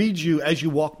actually read you as you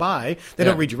walk by. They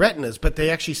don't read your retinas, but they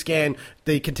actually scan...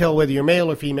 They can tell whether you're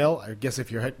male or female. I guess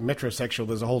if you're metrosexual,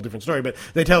 there's a whole different story. But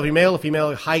they tell if you're male or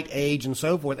female, height, age, and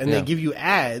so forth. And they give you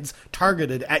ads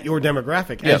targeted at your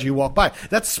demographic as you walk by.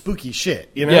 That's spooky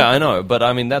shit, you know? Yeah, I know. But,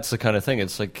 I mean, that's the kind of thing.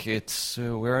 It's like,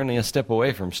 we're only a step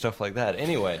away from stuff like that.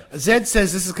 Anyway. Zed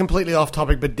says this is completely off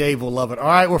topic, but Dave will love it. All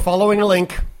right, we're following a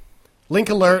link.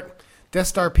 Link alert. Death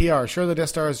Star PR. Sure, the Death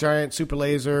Star is a giant super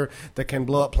laser that can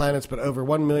blow up planets, but over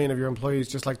 1 million of your employees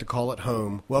just like to call it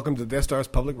home. Welcome to the Death Star's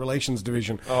Public Relations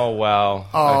Division. Oh, wow.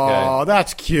 Oh, okay.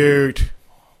 That's cute.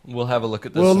 We'll have a look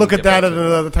at this. We'll look at that at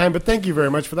another time, but thank you very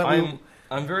much for that.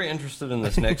 I'm very interested in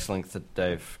this next link,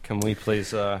 Dave. Can we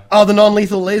please... the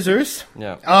non-lethal lasers.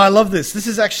 Yeah. Oh, I love this. This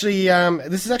is actually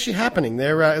happening.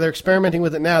 They're experimenting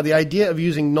with it now. The idea of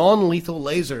using non-lethal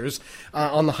lasers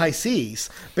on the high seas.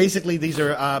 Basically, these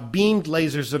are beamed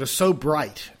lasers that are so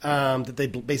bright that they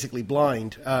basically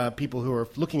blind people who are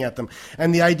looking at them.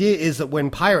 And the idea is that when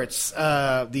pirates, in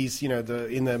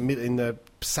the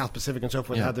South Pacific and so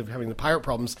forth, how they're having the pirate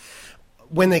problems.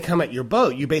 When they come at your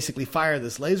boat, you basically fire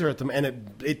this laser at them, and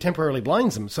it temporarily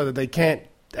blinds them so that they can't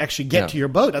actually get to your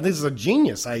boat. Now, this is a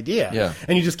genius idea. Yeah.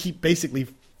 And you just keep basically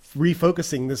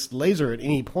refocusing this laser at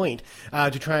any point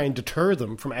to try and deter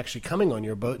them from actually coming on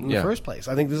your boat in the first place.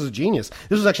 I think this is genius.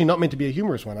 This was actually not meant to be a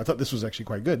humorous one. I thought this was actually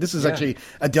quite good. This is actually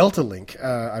a Delta link,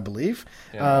 I believe,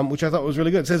 which I thought was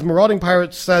really good. It says, marauding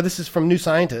pirates, this is from New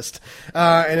Scientist,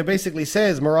 and it basically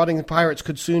says, marauding pirates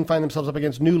could soon find themselves up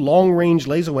against new long-range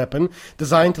laser weapon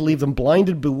designed to leave them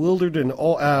blinded, bewildered, and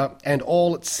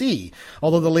all at sea.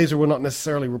 Although the laser will not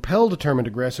necessarily repel determined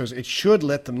aggressors, it should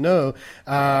let them know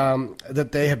that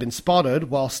they have been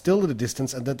spotted while still at a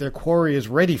distance and that their quarry is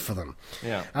ready for them.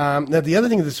 Yeah. Now, the other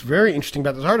thing that's very interesting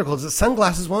about this article is that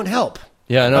sunglasses won't help.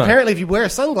 Yeah, I know. Apparently, if you wear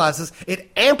sunglasses,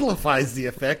 it amplifies the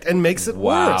effect and makes it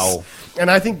worse.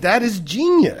 And I think that is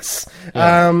genius.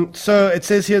 Yeah. So it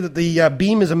says here that the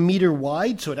beam is a meter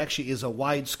wide, so it actually is a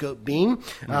wide scope beam.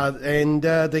 And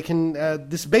they can,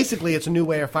 this basically, it's a new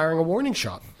way of firing a warning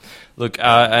shot. Look,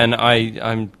 and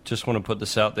I just want to put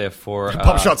this out there for...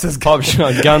 Popshot says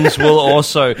Popshot. Guns will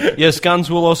also... Yes,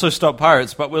 guns will also stop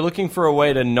pirates, but we're looking for a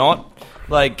way to not,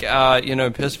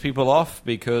 piss people off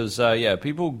because,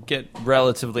 people get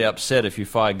relatively upset if you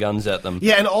fire guns at them.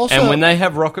 Yeah, and also... And when they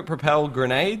have rocket-propelled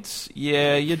grenades,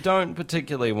 you don't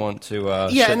particularly want to...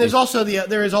 and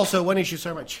there is also one issue...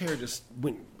 Sorry, my chair just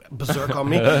went... berserk on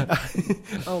me.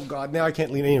 Oh, God, now I can't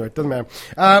lean anywhere. It doesn't matter.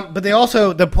 But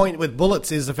the point with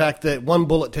bullets is the fact that one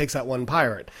bullet takes out one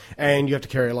pirate, and you have to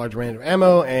carry a large amount of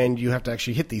ammo, and you have to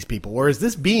actually hit these people, whereas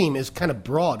this beam is kind of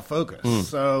broad focus.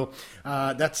 So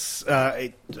that's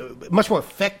much more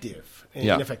effective.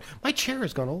 In effect. My chair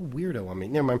has gone all weirdo on me.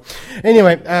 Never mind.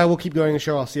 Anyway, we'll keep going the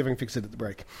show. I'll see if I can fix it at the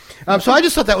break. So I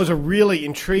just thought that was a really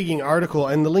intriguing article,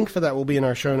 and the link for that will be in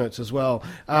our show notes as well.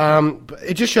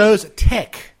 It just shows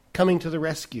tech coming to the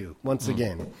rescue once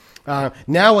again.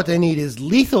 Now what they need is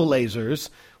lethal lasers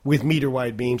with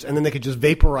meter-wide beams, and then they could just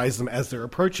vaporize them as they're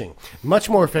approaching. Much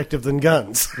more effective than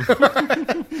guns.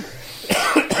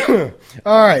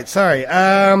 All right, sorry.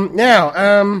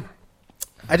 Now,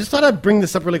 I just thought I'd bring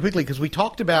this up really quickly because we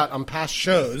talked about on past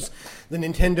shows the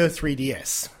Nintendo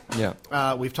 3DS.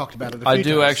 Yeah. We've talked about it a few times. I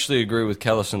do actually agree with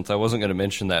Kellicent. I wasn't going to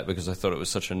mention that because I thought it was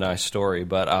such a nice story,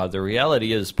 but the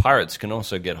reality is pirates can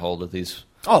also get hold of these.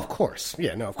 Oh, of course.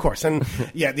 Yeah, no, of course. And,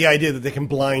 the idea that they can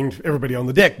blind everybody on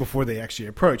the deck before they actually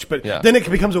approach. But then it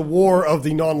becomes a war of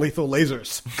the non-lethal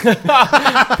lasers.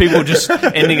 People just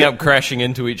ending up crashing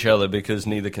into each other because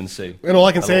neither can see. And all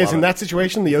I can say is in that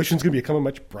situation, the ocean's going to become a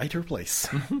much brighter place.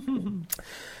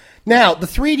 Now, the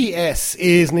 3DS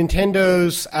is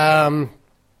Nintendo's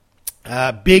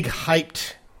Big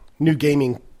hyped new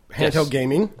handheld Yes.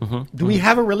 gaming. Do we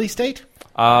have a release date?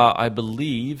 I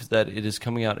believe that it is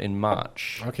coming out in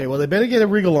March. Okay, well, they better get a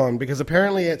wriggle on because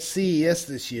apparently at CES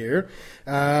this year,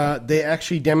 they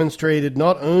actually demonstrated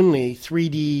not only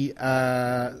 3D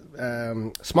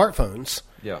smartphones,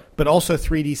 Yeah. but also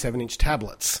 3D 7-inch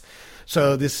tablets.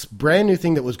 So this brand new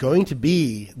thing that was going to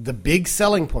be the big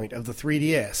selling point of the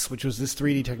 3DS, which was this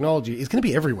 3D technology, is going to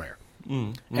be everywhere.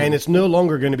 And it's no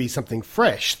longer going to be something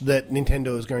fresh that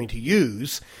Nintendo is going to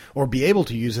use or be able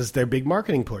to use as their big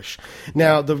marketing push.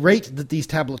 Now, the rate that these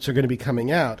tablets are going to be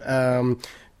coming out,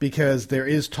 because there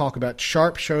is talk about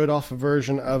Sharp showed off a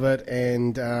version of it,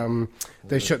 and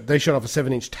they showed off a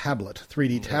 7-inch tablet,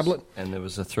 3D tablet. And there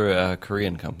was through a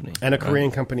Korean company. And a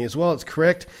Korean company as well. It's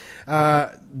correct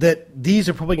that these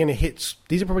are probably going to hit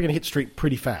street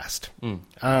pretty fast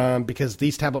because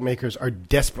these tablet makers are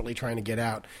desperately trying to get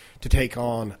out to take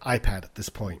on iPad at this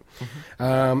point.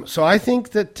 So I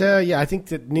think that I think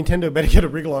that Nintendo better get a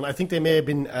wriggle on. I think they may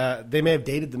have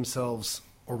dated themselves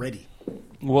already.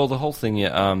 Well, the whole thing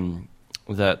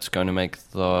that's going to make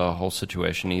the whole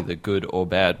situation either good or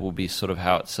bad will be sort of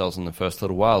how it sells in the first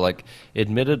little while. Like,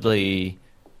 admittedly,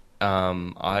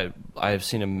 I have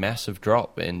seen a massive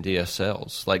drop in DS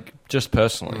sales, like, just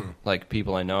personally. Like,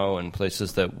 people I know and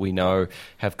places that we know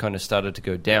have kind of started to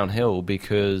go downhill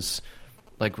because,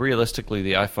 like, realistically,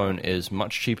 the iPhone is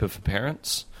much cheaper for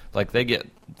parents. Like, they get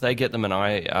them an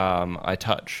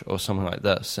iTouch or something like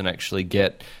this and actually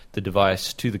get the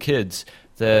device to the kids.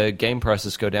 The game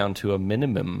prices go down to a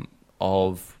minimum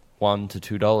of $1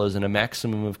 to $2 and a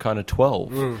maximum of kind of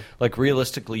 12. Like,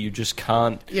 realistically, you just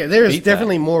can't. Yeah, there is beat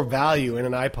definitely that. more value in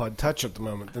an iPod Touch at the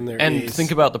moment than there is. And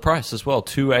think about the price as well,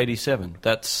 $287.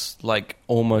 That's like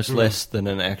almost less than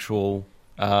an actual.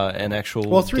 Well,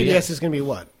 3DS DS. is going to be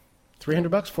what? $300,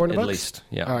 $400? At least,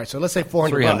 yeah. All right, so let's say $400.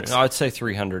 300. I'd say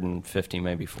 350,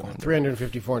 maybe 400.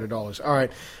 $350, $400. All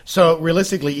right. So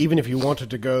realistically, even if you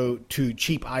wanted to go to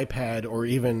cheap iPad or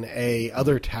even a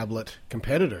other tablet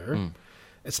competitor,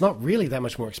 it's not really that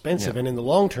much more expensive. Yeah. And in the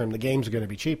long term, the games are going to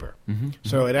be cheaper.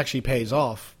 So it actually pays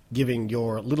off giving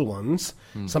your little ones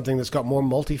something that's got more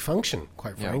multifunction,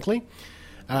 quite frankly.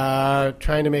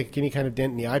 Trying to make any kind of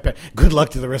dent in the iPad. Good luck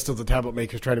to the rest of the tablet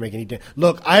makers trying to make any dent.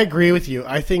 Look, I agree with you.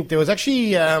 I think there was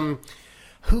actually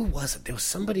who was it? There was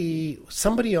somebody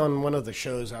on one of the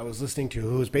shows I was listening to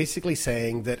who was basically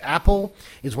saying that Apple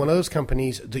is one of those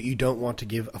companies that you don't want to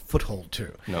give a foothold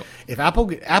to. No. If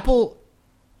Apple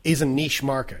is a niche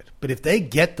market, but if they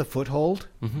get the foothold,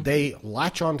 they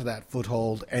latch onto that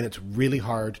foothold, and it's really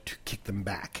hard to kick them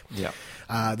back. Yeah.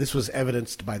 This was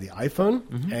evidenced by the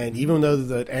iPhone, and even though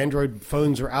the Android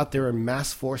phones are out there in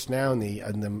mass force now, and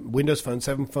the Windows Phone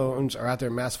 7 phones are out there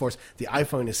in mass force, the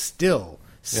iPhone is still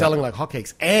selling like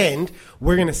hotcakes. And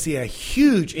we're going to see a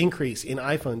huge increase in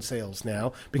iPhone sales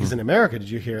now, because in America, did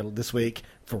you hear this week,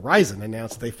 Verizon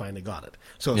announced they finally got it.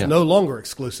 So it's no longer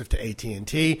exclusive to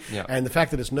AT&T, and the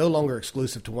fact that it's no longer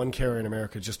exclusive to one carrier in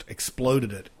America just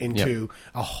exploded it into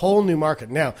a whole new market.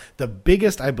 Now, the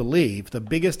biggest Android, the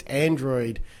biggest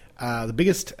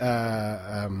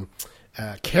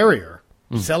carrier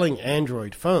selling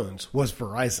Android phones was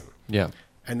Verizon. Yeah.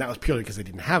 And that was purely because they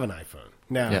didn't have an iPhone.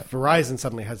 Now, if Verizon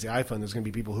suddenly has the iPhone, there's going to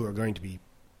be people who are going to be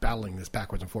battling this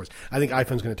backwards and forwards. I think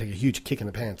iPhone's going to take a huge kick in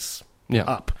the pants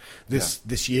up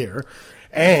this year.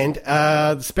 And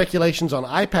the speculations on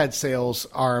iPad sales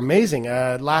are amazing.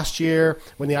 Last year,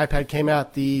 when the iPad came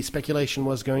out, the speculation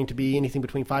was going to be anything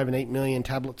between 5 and 8 million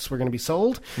tablets were going to be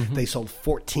sold. They sold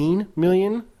 14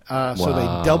 million. So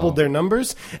they doubled their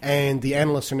numbers, and the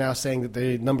analysts are now saying that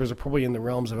the numbers are probably in the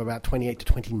realms of about 28 to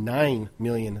 29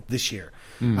 million this year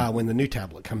when the new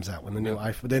tablet comes out, when the new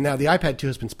iPhone. Now, the iPad 2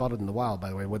 has been spotted in the wild, by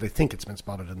the way, where they think it's been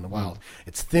spotted in the wild.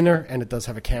 It's thinner, and it does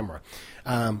have a camera.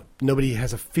 Nobody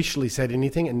has officially said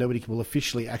anything, and nobody will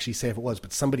officially actually say if it was,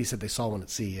 but somebody said they saw one at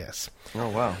CES. Oh,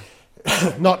 wow.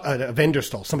 Not a vendor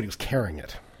stall. Somebody was carrying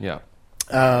it. Yeah.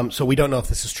 So we don't know if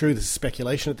this is true. This is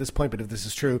speculation at this point, but if this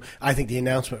is true, I think the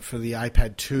announcement for the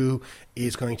iPad 2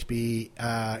 is going to be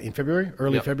in February,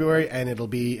 early February, and it'll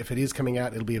be, if it is coming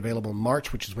out, it'll be available in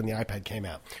March, which is when the iPad came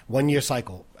out. 1 year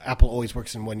cycle. Apple always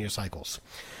works in 1 year cycles.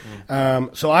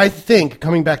 So I think,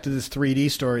 coming back to this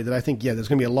 3D story, that I think, there's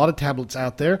going to be a lot of tablets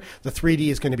out there. The 3D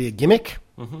is going to be a gimmick,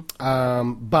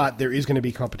 but there is going to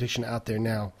be competition out there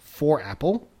now for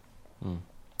Apple.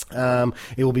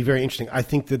 It will be very interesting. I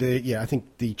think that I think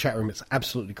the chat room is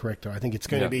absolutely correct. Though I think it's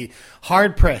going to be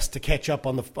hard pressed to catch up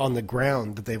on the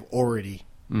ground that they've already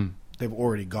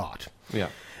got. Yeah.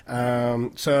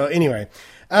 So anyway,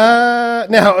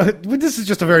 now this is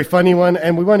just a very funny one,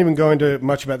 and we won't even go into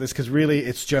much about this because really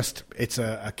it's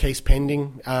a case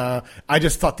pending. I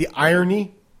just thought the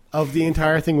irony of the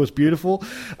entire thing was beautiful.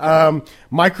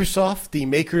 Microsoft, the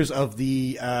makers of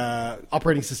the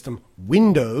operating system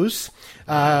Windows,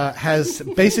 has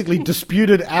basically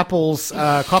disputed Apple's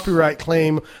copyright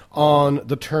claim on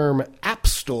the term App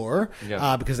Store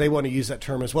because they want to use that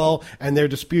term as well, and their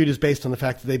dispute is based on the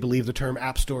fact that they believe the term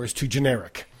App Store is too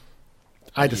generic.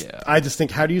 I just think,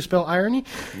 how do you spell irony?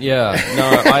 Yeah,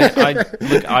 no,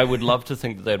 look, I would love to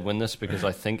think that they'd win this because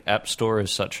I think App Store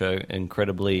is such an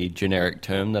incredibly generic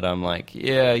term that I'm like,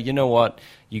 yeah, you know what?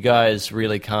 You guys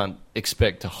really can't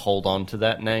expect to hold on to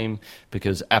that name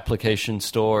because Application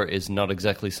Store is not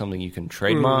exactly something you can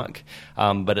trademark.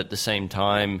 But at the same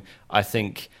time, I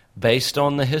think based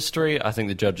on the history, I think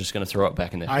the judge is going to throw it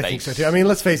back in their face. I think so too. I mean,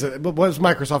 let's face it. What has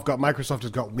Microsoft got? Microsoft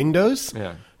has got Windows,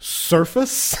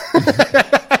 Surface. You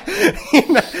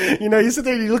sit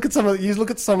there and you look at some of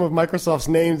Microsoft's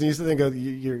names, and you sit there and go,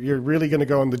 "You're really going to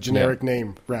go on the generic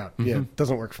name route." Mm-hmm. Yeah, it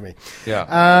doesn't work for me.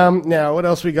 Yeah. Now, what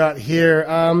else we got here?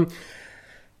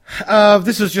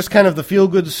 This is just kind of the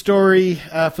feel-good story.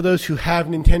 For those who have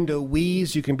Nintendo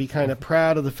Wiis, you can be kind of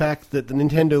proud of the fact that the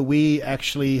Nintendo Wii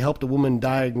actually helped a woman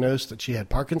diagnose that she had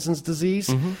Parkinson's disease.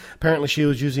 Mm-hmm. Apparently, she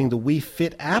was using the Wii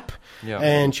Fit app,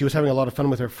 and she was having a lot of fun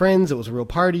with her friends. It was a real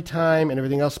party time and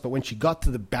everything else. But when she got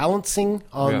to the balancing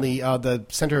on the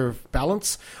center of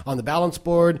balance on the balance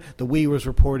board, the Wii was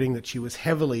reporting that she was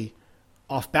heavily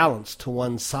off balance to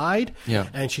one side,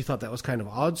 and she thought that was kind of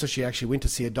odd, so she actually went to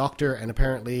see a doctor, and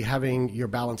apparently having your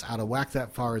balance out of whack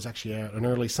that far is actually an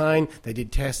early sign. They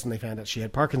did tests, and they found out she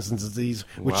had Parkinson's disease,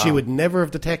 which she would never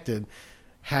have detected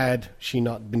had she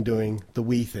not been doing the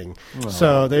Wii thing. Wow.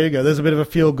 So there you go. There's a bit of a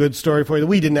feel-good story for you.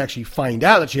 The Wii didn't actually find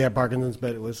out that she had Parkinson's,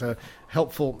 but it was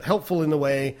helpful in the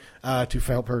way to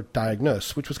help her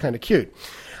diagnose, which was kind of cute.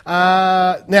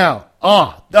 Now,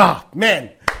 man,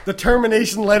 the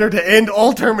termination letter to end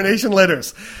all termination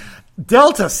letters.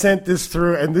 Delta sent this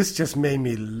through, and this just made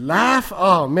me laugh.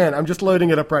 Oh, man, I'm just loading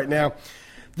it up right now.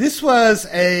 This was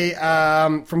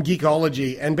from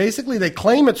Geekology, and basically they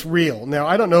claim it's real. Now,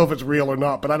 I don't know if it's real or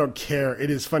not, but I don't care. It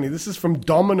is funny. This is from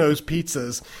Domino's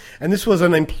Pizzas, and this was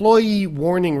an employee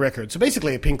warning record. So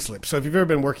basically a pink slip. So if you've ever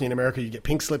been working in America, you get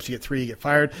pink slips, you get 3, you get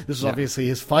fired. This is obviously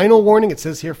his final warning. It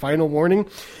says here, final warning.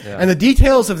 Yeah. And the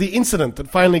details of the incident that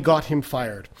finally got him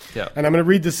fired. Yeah. And I'm going to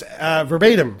read this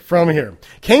verbatim from here.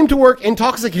 Came to work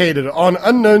intoxicated on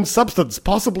unknown substance,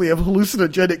 possibly of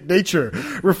hallucinogenic nature.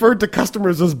 Referred to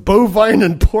customers as bovine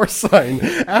and porcine.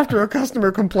 After a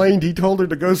customer complained, he told her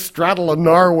to go straddle a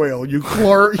narwhal, you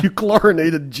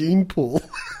chlorinated gene pool.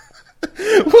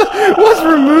 Was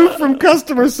removed from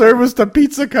customer service to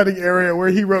pizza cutting area where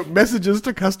he wrote messages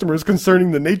to customers concerning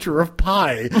the nature of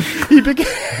pie. He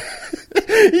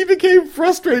became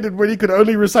frustrated when he could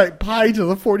only recite pi to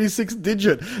the 46th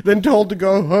digit. Then told to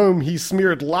go home, he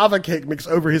smeared lava cake mix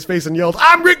over his face and yelled,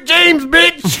 "I'm Rick James,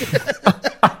 bitch!"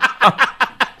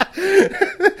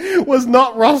 Was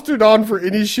not rostered on for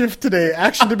any shift today.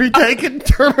 Action to be taken.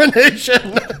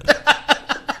 Termination.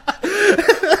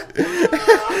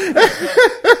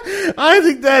 I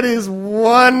think that is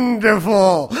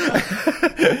wonderful.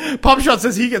 Popshot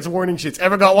says he gets warning sheets.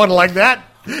 Ever got one like that?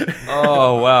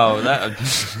 Oh, wow.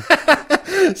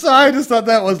 So I just thought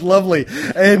that was lovely.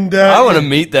 And I want to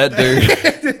meet that dude.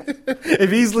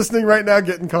 If he's listening right now,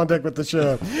 get in contact with the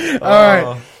show. All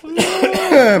right.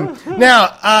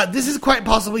 Now, this is quite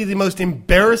possibly the most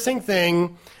embarrassing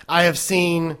thing I have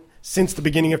seen since the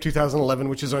beginning of 2011,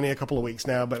 which is only a couple of weeks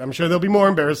now, but I'm sure there'll be more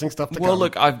embarrassing stuff to come. Well,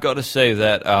 look, I've got to say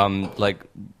that,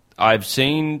 I've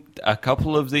seen a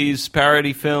couple of these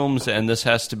parody films, and this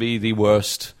has to be the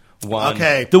worst one.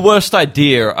 Okay. The worst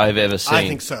idea I've ever seen. I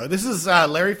think so. This is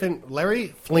Larry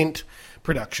Flint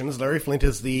Productions. Larry Flint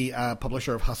is the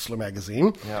publisher of Hustler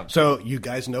magazine. Yeah. So you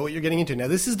guys know what you're getting into. Now,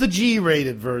 this is the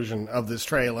G-rated version of this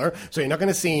trailer, so you're not going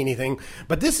to see anything.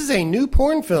 But this is a new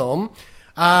porn film,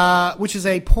 which is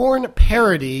a porn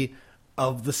parody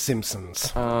of The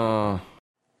Simpsons. Oh,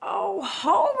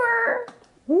 Homer!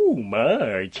 Oh,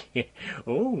 Marge.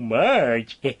 Oh,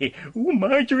 Marge. Oh,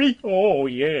 Marjorie. Oh,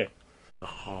 yeah.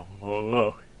 Oh,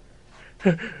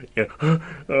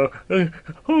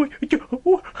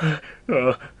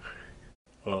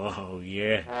 oh,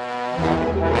 yeah.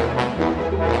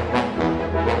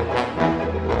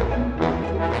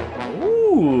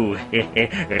 Ooh.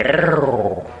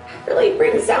 Really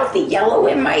brings out the yellow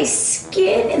in my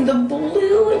skin and the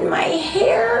blue in my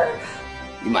hair.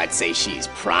 You might say she's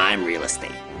prime real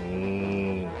estate.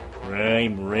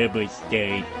 Prime real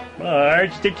estate.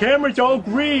 Marge, the camera's all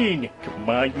green. Come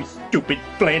on, you stupid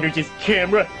Flanders'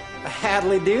 camera.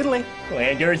 Hadley doodly.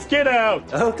 Flanders, get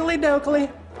out. Oakley dokley.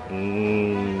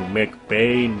 Ooh,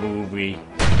 McBain movie.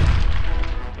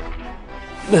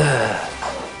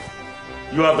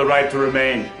 You have the right to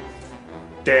remain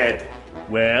dead.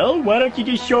 Well, why don't you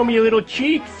just show me a little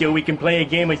cheek so we can play a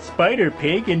game of Spider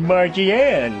Pig and Margie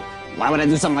Ann? Why would I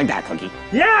do something like that, Cookie?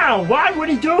 Yeah, why would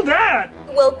he do that?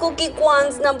 Well, Cookie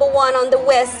Kwan's #1 on the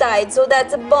west side, so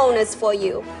that's a bonus for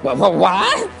you. What?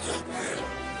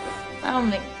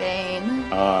 Oh,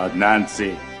 McBain.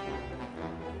 Nancy.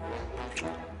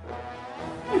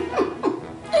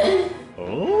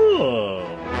 Oh.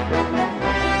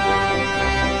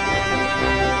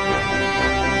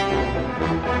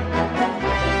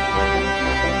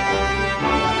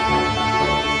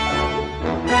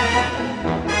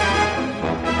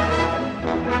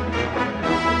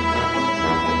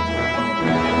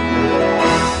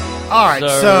 All right,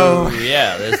 so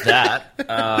yeah, there's that.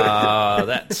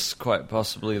 That's quite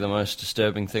possibly the most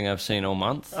disturbing thing I've seen all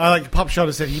month. I like Pop Shot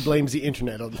has said he blames the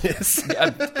internet on this.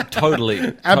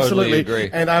 Totally Absolutely agree.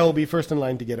 And I will be first in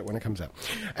line to get it when it comes out.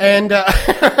 And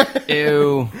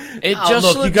Ew, it Oh, just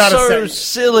look, you looks gotta so say-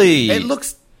 silly. it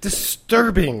looks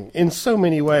disturbing in so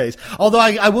many ways. Although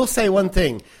I will say one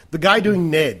thing: the guy doing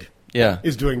Ned yeah.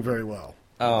 is doing very well.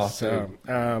 Oh, So,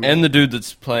 and the dude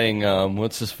that's playing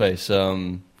what's his face?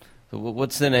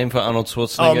 What's the name for Arnold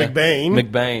Schwarzenegger? McBain.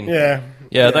 McBain.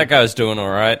 Yeah, that guy's doing all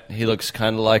right. He looks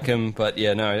kind of like him, but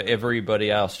yeah, no, everybody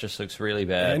else just looks really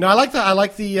bad. No, I like that. I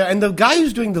like the and the guy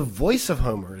who's doing the voice of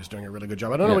Homer is doing a really good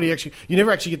job. I don't know what he actually. You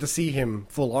never actually get to see him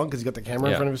full on because he's got the camera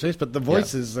in Yeah. front of his face, but the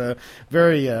voice is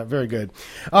very good.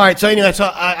 All right, so anyway, so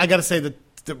I got to say that.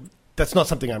 That's not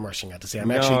something I'm rushing out to see.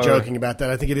 I'm actually No. joking about that.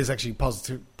 I think it is actually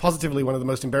positively one of the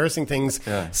most embarrassing things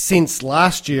since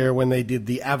last year when they did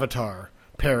the Avatar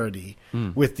parody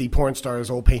with the porn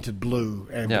stars all painted blue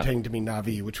and pretending to be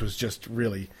Na'vi, which was just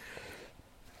really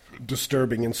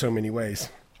disturbing in so many ways.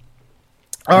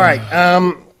 All right.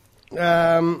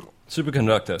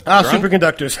 Superconductor. Drunk?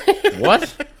 Superconductors.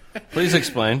 What? Please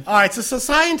explain. All right, so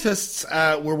scientists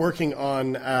were working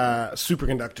on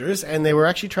superconductors, and they were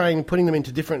actually putting them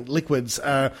into different liquids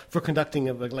for conducting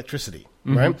of electricity,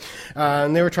 right?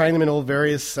 And they were trying them in all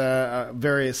various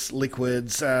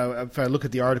liquids. If I look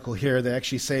at the article here, they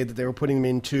actually say that they were putting them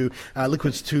into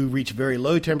liquids to reach very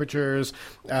low temperatures.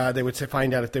 They would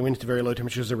find out if they went into very low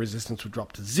temperatures, the resistance would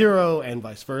drop to zero, and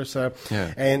vice versa,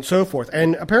 and so forth.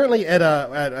 And apparently, at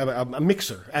a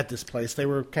mixer at this place, they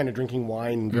were kind of drinking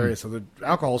wine and various other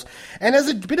alcohols. And as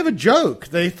a bit of a joke,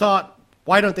 they thought,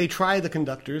 why don't they try the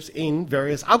conductors in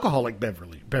various alcoholic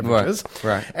beverages?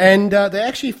 Right. And they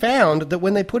actually found that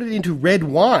when they put it into red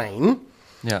wine,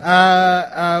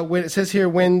 when it says here,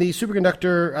 when the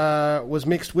superconductor was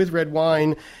mixed with red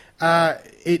wine,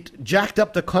 it jacked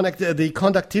up the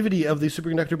conductivity of the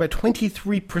superconductor by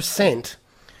 23%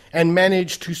 and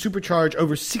managed to supercharge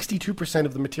over 62%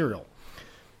 of the material.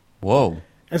 Whoa.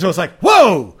 And so it's like,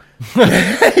 whoa!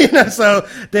 So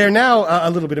they're now a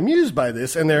little bit amused by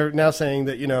this, and they're now saying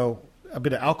that, a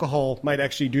bit of alcohol might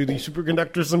actually do the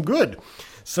superconductor some good.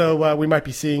 So we might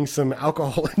be seeing some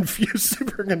alcohol-infused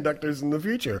superconductors in the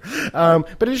future.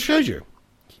 But it shows you,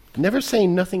 never say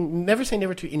nothing, never say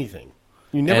never to anything.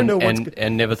 You never know what's good.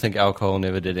 And never think alcohol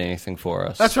never did anything for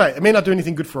us. That's right. It may not do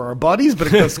anything good for our bodies, but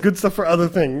it does good stuff for other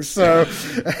things. So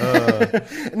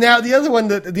now the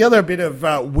other bit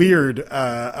of weird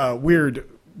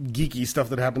geeky stuff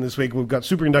that happened this week. We've got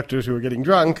superconductors who are getting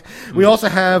drunk. We also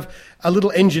have a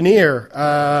little engineer.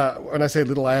 When I say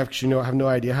little, I actually have no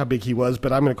idea how big he was,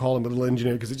 but I'm going to call him a little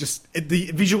engineer because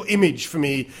the visual image for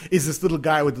me is this little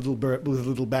guy with a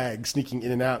little bag sneaking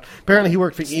in and out. Apparently, he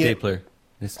worked for Stapler.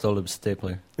 They stole a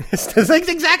stapler.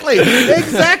 Exactly.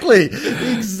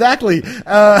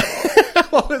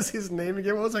 What was his name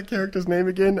again? What was that character's name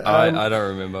again? I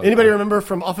don't remember. Anybody remember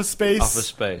from Office Space? Office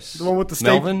Space. The one with the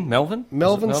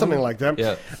Melvin, something like that.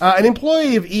 Yeah. An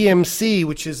employee of EMC,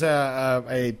 which is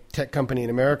a tech company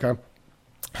in America,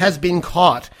 has been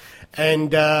caught.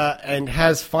 And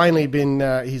has finally been.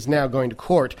 He's now going to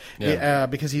court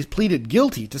because he's pleaded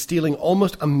guilty to stealing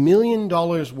almost $1 million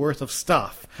worth of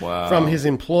stuff from his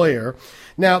employer.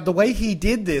 Now, the way he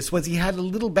did this was he had a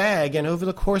little bag, and over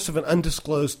the course of an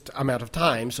undisclosed amount of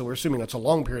time, so we're assuming that's a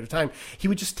long period of time, he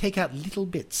would just take out little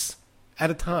bits at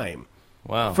a time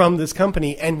from this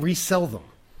company and resell them.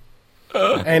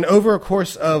 And over a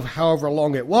course of however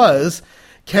long it was,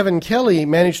 Kevin Kelly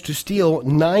managed to steal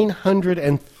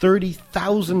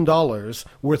 $930,000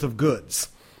 worth of goods.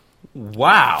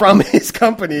 Wow! From his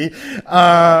company,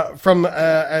 from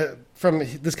from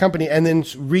this company and then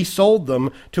resold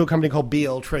them to a company called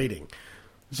BL Trading.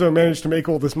 So managed to make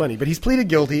all this money. But he's pleaded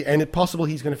guilty, and it's possible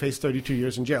he's going to face 32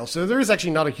 years in jail. So there is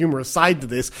actually not a humorous side to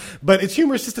this, but it's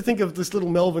humorous just to think of this little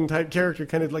Melvin-type character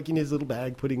kind of like in his little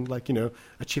bag, putting like, you know,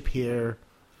 a chip here,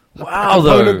 Wow, a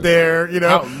component there, you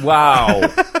know. Wow.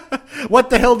 What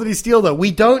the hell did he steal, though?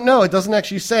 We don't know. It doesn't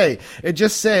actually say. It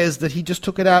just says that he just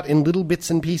took it out in little bits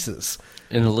and pieces.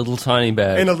 In a little tiny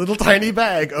bag. In a little tiny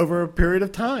bag over a period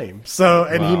of time. So,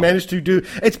 and he managed to do...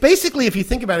 It's basically, if you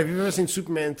think about it, if you've ever seen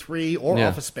Superman 3 or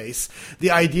Office Space,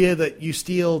 the idea that you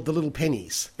steal the little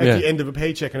pennies at the end of a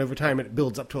paycheck and over time it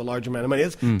builds up to a large amount of money.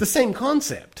 It's the same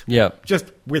concept. Yeah.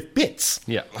 Just with bits.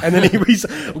 Yeah. And then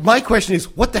my question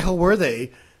is, what the hell were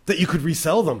they that you could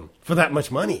resell them for that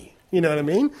much money? You know what I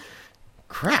mean?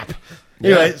 Crap.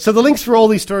 Anyway, so the links for all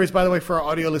these stories, by the way, for our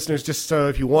audio listeners, just so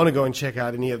if you want to go and check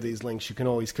out any of these links, you can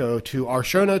always go to our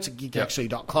show notes at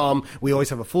geekactually.com. We always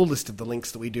have a full list of the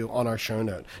links that we do on our show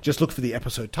note. Just look for the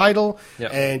episode title,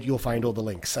 and you'll find all the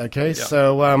links, okay?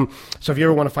 So so if you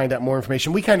ever want to find out more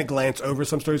information, we kind of glance over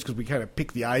some stories because we kind of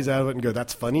pick the eyes out of it and go,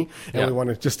 that's funny, and we want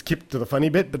to just skip to the funny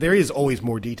bit, but there is always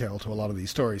more detail to a lot of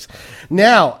these stories.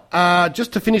 Now,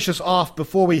 just to finish us off,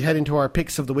 before we head into our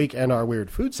picks of the week and our weird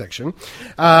food section,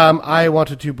 I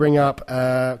wanted to bring up,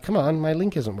 come on, my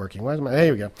link isn't working. Why is my,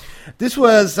 there we go. This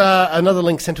was another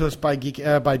link sent to us by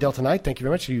by Delta Knight. Thank you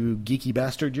very much, you geeky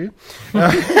bastard, you.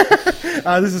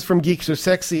 This is from Geeks Are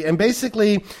Sexy, and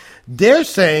basically they're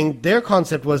saying their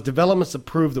concept was developments that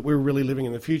prove that we're really living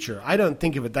in the future. I don't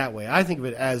think of it that way. I think of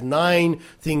it as 9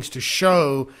 things to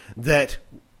show that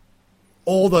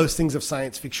all those things of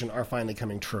science fiction are finally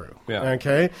coming true. Yeah.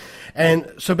 Okay?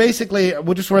 And so basically,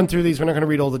 we'll just run through these. We're not going to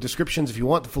read all the descriptions. If you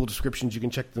want the full descriptions, you can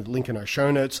check the link in our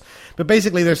show notes. But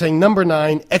basically, they're saying number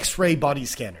 9, X-ray body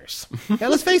scanners. Now,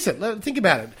 let's face it. Think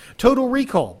about it. Total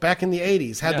Recall, back in the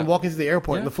 80s, had them walk into the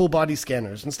airport in the full body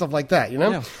scanners and stuff like that, you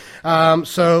know? Yeah.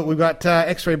 So we've got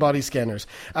X-ray body scanners.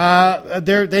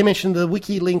 They mentioned the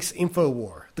WikiLeaks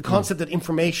InfoWar. The concept that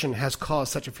information has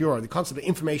caused such a furor, the concept that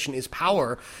information is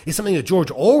power, is something that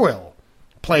George Orwell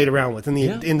played around with in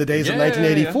the days of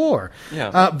 1984.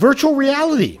 Virtual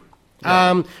reality.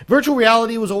 Virtual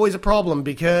reality was always a problem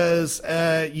because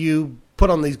you put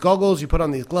on these goggles, you put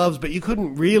on these gloves, but you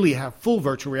couldn't really have full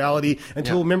virtual reality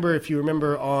until, if you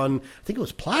remember on, I think it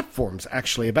was Platforms,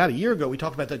 actually, about a year ago, we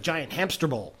talked about the giant hamster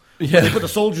ball. Yeah. They put the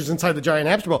soldiers inside the giant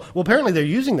hamster ball. Well, apparently they're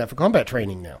using that for combat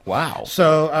training now. Wow.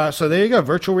 So there you go.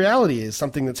 Virtual reality is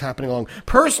something that's happening along.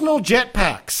 Personal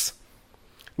jetpacks.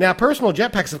 Now, personal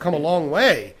jetpacks have come a long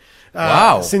way.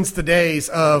 Since the days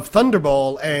of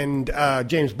Thunderball and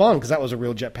James Bond, because that was a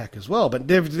real jetpack as well. But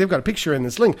they've got a picture in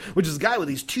this link, which is a guy with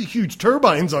these 2 huge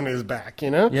turbines on his back,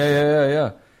 you know?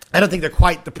 Yeah. I don't think they're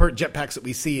quite the jetpacks that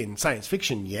we see in science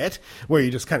fiction yet, where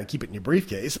you just kind of keep it in your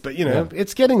briefcase, but, you know,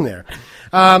 it's getting there.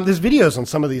 There's videos on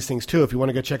some of these things, too, if you want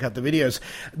to go check out the videos.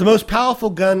 The most powerful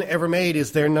gun ever made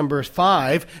is their number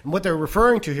 5, and what they're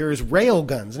referring to here is rail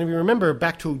guns. And if you remember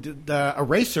back to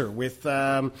Eraser with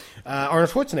Arnold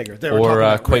Schwarzenegger. They were talking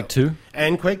about Quake 2.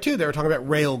 And Quake 2, they were talking about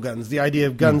rail guns, the idea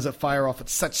of guns that fire off at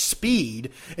such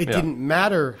speed, it didn't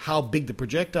matter how big the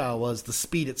projectile was, the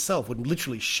speed itself would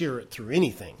literally shear it through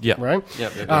anything. Yeah.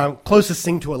 Right? Closest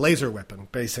thing to a laser weapon,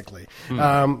 basically.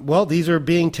 Well, these are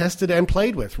being tested and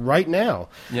played with right now.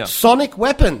 Yeah. Sonic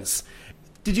weapons.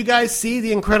 Did you guys see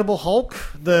The Incredible Hulk?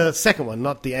 The second one,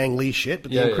 not the Ang Lee shit,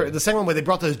 but the second one where they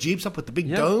brought those Jeeps up with the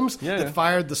big domes that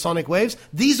fired the sonic waves?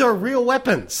 These are real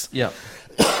weapons. Yeah.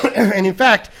 And in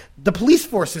fact, the police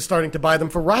force is starting to buy them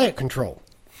for riot control.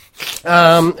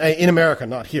 In America,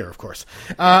 not here, of course.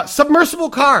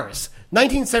 Submersible cars.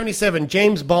 1977,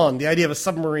 James Bond, the idea of a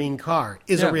submarine car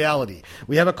is a reality.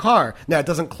 We have a car. Now, it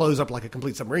doesn't close up like a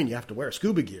complete submarine. You have to wear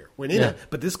scuba gear when in it.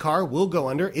 But this car will go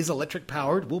under, is electric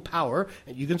powered, will power,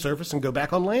 and you can surface and go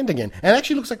back on land again. And it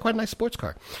actually looks like quite a nice sports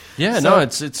car. Yeah, so,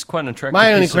 it's quite an attractive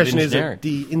my only piece question of is that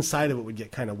the inside of it would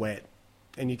get kind of wet.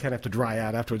 And you kind of have to dry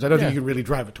out afterwards. I don't think you can really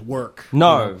drive it to work.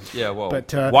 No.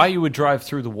 But why you would drive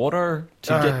through the water to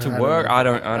get to work, I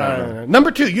don't know.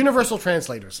 Number 2, universal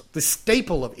translators. The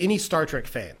staple of any Star Trek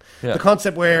fan. Yeah. The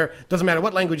concept where it doesn't matter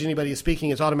what language anybody is speaking,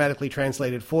 it's automatically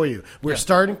translated for you. We're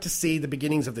starting to see the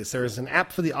beginnings of this. There is an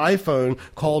app for the iPhone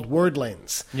called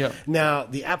WordLens. Yeah. Now,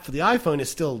 the app for the iPhone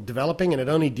is still developing, and it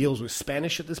only deals with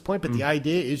Spanish at this point. But the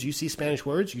idea is you see Spanish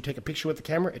words, you take a picture with the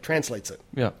camera, it translates it.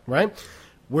 Yeah. Right?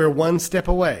 We're one step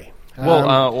away. Well,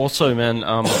 also, man,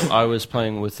 I was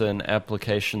playing with an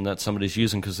application that somebody's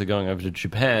using because they're going over to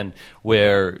Japan,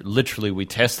 where literally we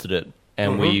tested it,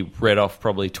 and we read off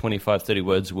probably 25, 30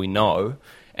 words we know,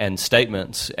 and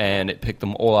statements, and it picked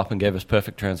them all up and gave us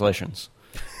perfect translations.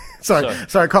 Sorry,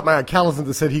 I caught my eye.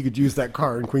 Callison said he could use that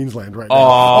car in Queensland right now.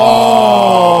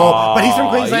 Oh, but he's from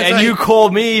Queensland. and so you call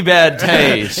me bad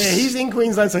taste. yeah, he's in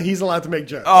Queensland, so he's allowed to make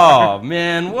jokes. Oh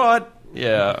man, what?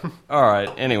 Yeah. All right.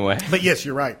 Anyway. But yes,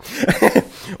 you're right.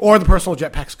 Or the personal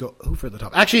jetpacks go over the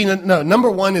top. Actually, no. Number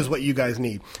one is what you guys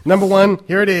need. Number one,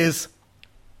 here it is.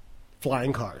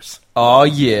 Flying cars. Oh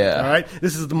yeah. All right.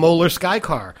 This is the Moeller Sky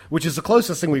Car, which is the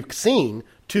closest thing we've seen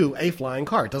to a flying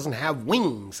car. It doesn't have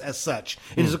wings as such.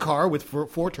 It is a car with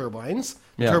four turbines.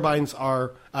 The turbines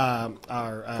are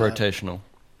rotational.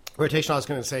 Rotational, I was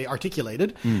going to say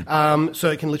articulated, so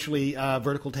it can literally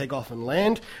vertical take off and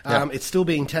land. It's still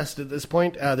being tested at this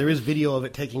point. There is video of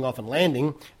it taking off and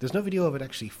landing. There's no video of it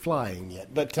actually flying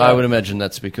yet. But I would imagine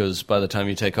that's because by the time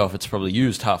you take off, it's probably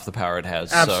used half the power it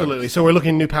has. Absolutely. So we're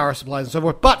looking at new power supplies and so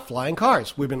forth. But flying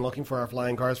cars. We've been looking for our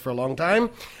flying cars for a long time.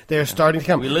 They're starting to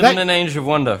come. We live in an age of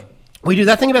wonder. We do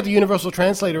that thing about the Universal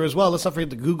Translator as well. Let's not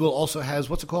forget that Google also has,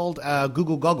 what's it called?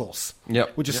 Google Goggles.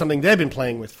 Yep. Which is something they've been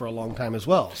playing with for a long time as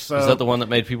well. So is that the one that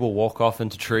made people walk off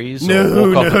into trees?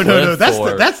 No.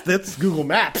 That's Google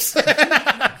Maps. Sorry,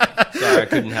 I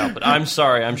couldn't help it. I'm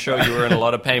sorry. I'm sure you were in a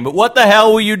lot of pain. But what the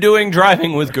hell were you doing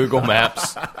driving with Google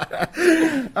Maps?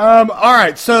 All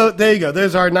right. So there you go.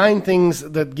 There's our 9 things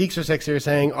that Geeks Are Sexy are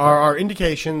saying are our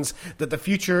indications that the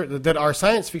future, that our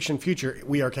science fiction future,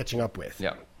 we are catching up with.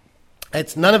 Yeah.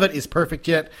 None of it is perfect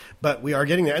yet, but we are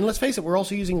getting there. And let's face it, we're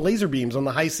also using laser beams on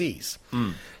the high seas.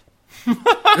 I'm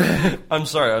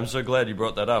sorry. I'm so glad you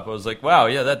brought that up. I was like, wow,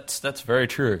 yeah, that's very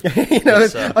true.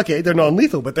 Okay, they're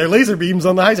non-lethal, but they're laser beams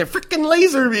on the high seas. Freaking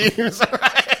laser beams!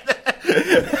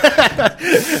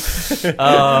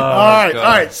 All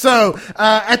right. So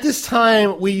at this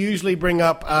time, we usually bring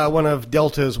up one of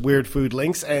Delta's weird food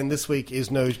links, and this week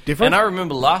is no different. And I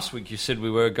remember last week you said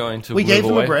we were going to. We gave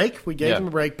them a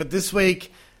break. But this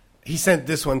week he sent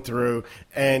this one through,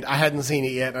 and I hadn't seen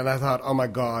it yet, and I thought, oh my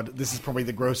God, this is probably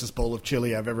the grossest bowl of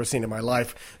chili I've ever seen in my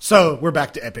life. So we're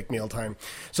back to Epic Mealtime.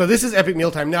 So this is Epic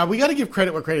Mealtime. Now, we got to give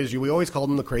credit where credit is due. We always call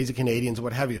them the Crazy Canadians or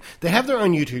what have you. They have their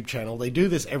own YouTube channel. They do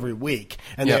this every week,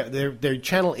 and their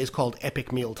channel is called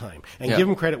Epic Mealtime. And give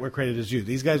them credit where credit is due.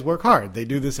 These guys work hard. They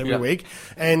do this every week,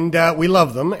 and we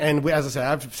love them. And as I said,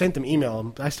 I've sent them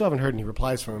email. I still haven't heard any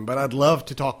replies from them, but I'd love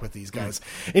to talk with these guys.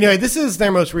 Anyway, this is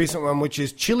their most recent one, which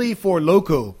is Chili for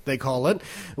Loco, they call it,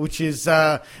 which is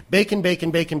bacon,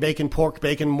 pork,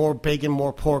 bacon, more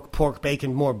pork,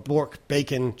 bacon, more pork,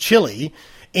 bacon, chili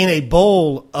in a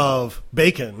bowl of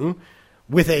bacon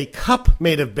with a cup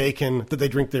made of bacon that they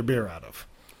drink their beer out of.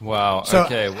 Wow. So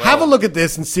okay. Well, have a look at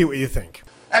this and see what you think.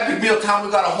 Epic Mealtime,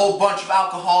 we got a whole bunch of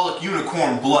alcoholic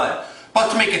unicorn blood.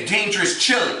 About to make a dangerous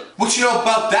chili. What you know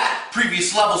about that?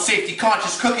 Previous level safety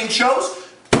conscious cooking shows?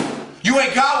 You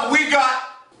ain't got what we got.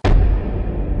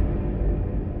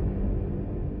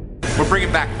 We're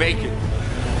bringing back bacon.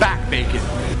 Back bacon.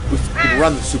 We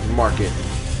run the supermarket.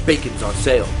 Bacon's on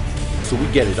sale, so we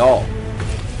get it all.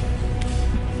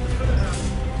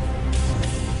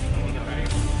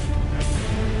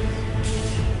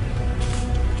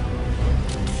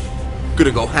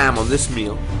 Gonna go ham on this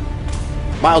meal.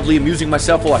 Mildly amusing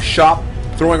myself while I shop,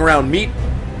 throwing around meat.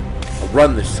 I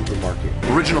run this supermarket.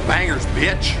 Original bangers,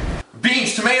 bitch.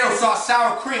 Beans, tomato sauce,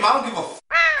 sour cream. I don't give a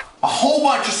A whole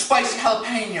bunch of spicy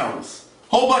jalapenos.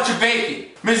 Whole bunch of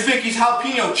bacon. Miss Vicky's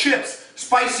jalapeno chips.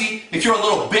 Spicy if you're a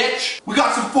little bitch. We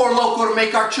got some Four Loko to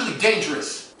make our chili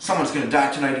dangerous. Someone's gonna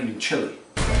die tonight eating chili.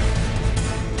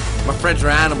 My friends are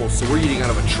animals, so we're eating out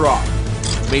of a trough.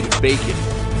 Made of bacon.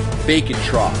 Bacon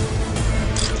trough.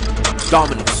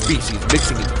 Dominant species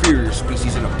mixing inferior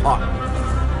species in a pot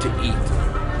to eat.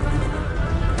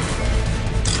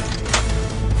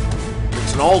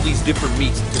 Mixing all these different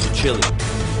meats into the chili.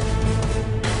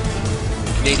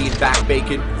 Canadian back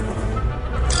bacon.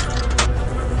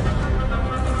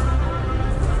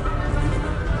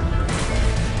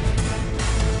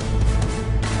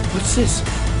 What's this?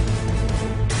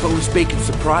 Bonus bacon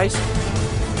surprise?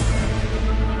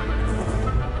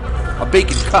 A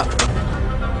bacon cup.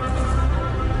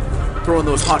 Throw in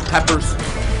those hot peppers.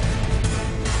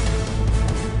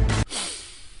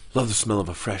 Love the smell of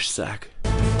a fresh sack.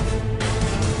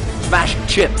 Smashing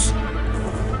chips.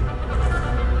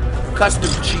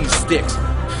 Custom cheese sticks.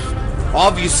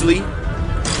 Obviously,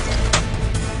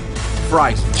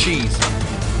 fries and cheese.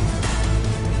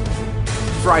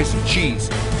 Fries and cheese.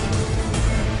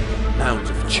 Mounds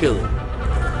of chili.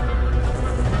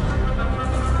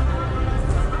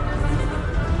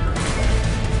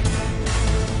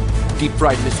 Deep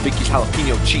fried Miss Vicky's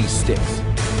jalapeno cheese sticks.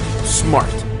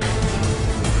 Smart.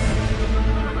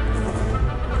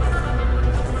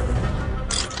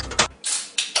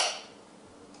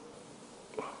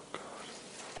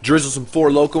 Drizzle some Four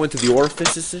Loko into the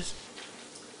orifices.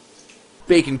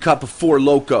 Bacon cup of Four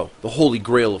Loko, the holy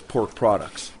grail of pork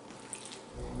products.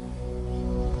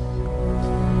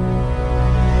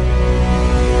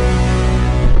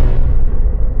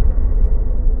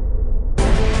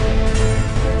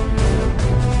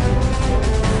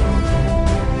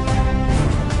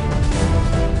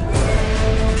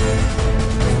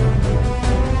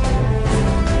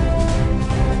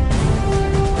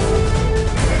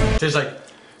 Tastes like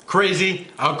crazy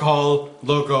alcohol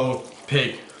loco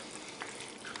pig.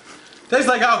 Tastes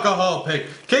like alcohol pig.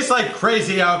 Tastes like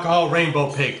crazy alcohol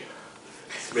rainbow pig.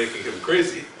 It's making him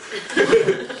crazy.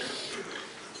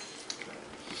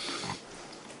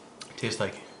 Tastes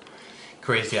like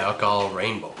crazy alcohol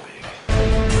rainbow pig.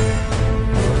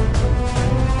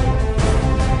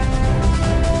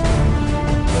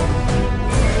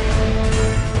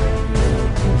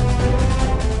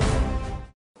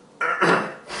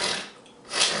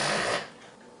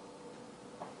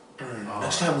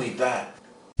 Next time we eat that.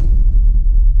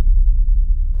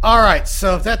 All right,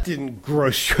 so if that didn't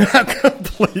gross you out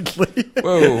completely,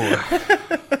 Whoa.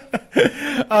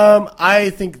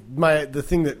 I think the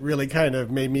thing that really kind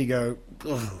of made me go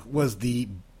ugh, was the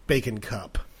bacon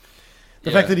cup. The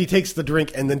fact that he takes the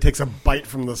drink and then takes a bite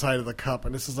from the side of the cup,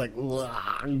 and this is like,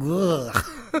 ugh,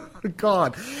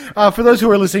 God. For those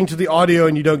who are listening to the audio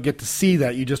and you don't get to see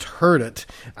that, you just heard it,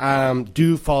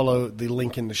 do follow the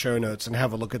link in the show notes and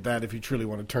have a look at that if you truly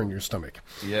want to turn your stomach.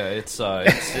 Yeah, it's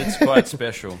quite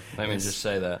special. Let me just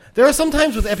say that. There are some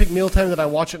times with Epic Mealtime that I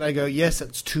watch it and I go, yes,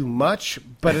 it's too much,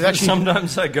 but it actually...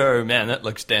 Sometimes I go, man, that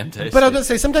looks damn tasty. But I was going to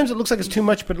say, sometimes it looks like it's too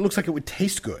much, but it looks like it would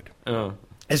taste good. Oh.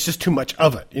 It's just too much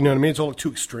of it. You know what I mean? It's all too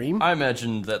extreme. I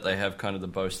imagine that they have kind of the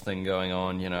boast thing going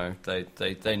on. You know,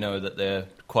 they know that they're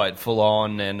quite full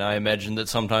on, and I imagine that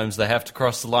sometimes they have to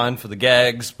cross the line for the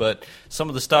gags. But some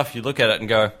of the stuff, you look at it and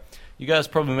go, you guys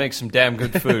probably make some damn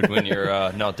good food when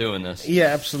you're not doing this. Yeah,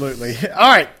 absolutely. All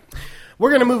right. We're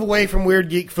going to move away from Weird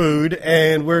Geek Food,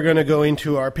 and we're going to go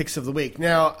into our picks of the week.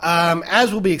 Now,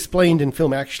 as will be explained in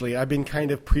film, actually, I've been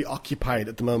kind of preoccupied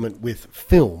at the moment with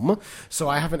film, so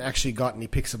I haven't actually got any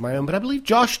picks of my own, but I believe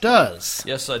Josh does.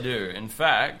 Yes, I do. In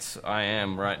fact, I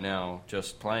am right now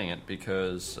just playing it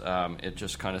because it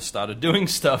just kind of started doing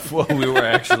stuff while we were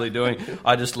actually doing.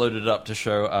 I just loaded it up to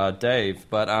show Dave.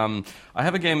 But I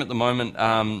have a game at the moment,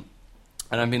 and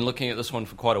I've been looking at this one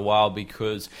for quite a while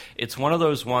because it's one of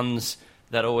those ones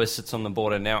that always sits on the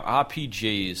border. Now,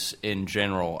 RPGs in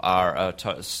general are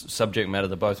a subject matter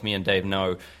that both me and Dave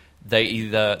know.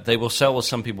 They will sell with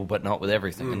some people, but not with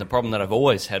everything. And the problem that I've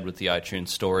always had with the iTunes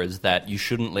store is that you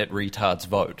shouldn't let retards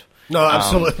vote. No,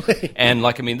 absolutely. And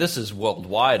this is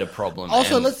worldwide a problem.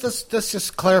 Also, and let's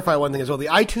just clarify one thing as well. The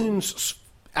iTunes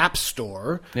App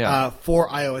Store for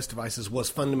iOS devices was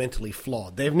fundamentally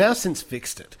flawed. They've now since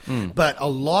fixed it. But a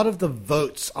lot of the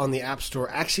votes on the App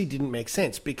Store actually didn't make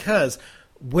sense because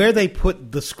where they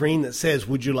put the screen that says,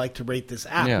 would you like to rate this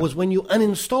app, was when you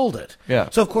uninstalled it. Yeah.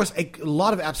 So, of course, a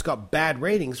lot of apps got bad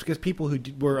ratings because people who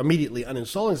were immediately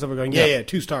uninstalling stuff were going,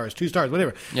 2 stars,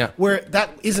 whatever. Yeah. Where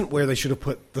that isn't where they should have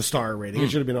put the star rating.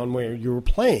 It should have been on where you were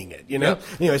playing it, you know?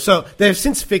 Yeah. Anyway, so they've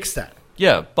since fixed that.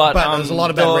 Yeah, but there's a lot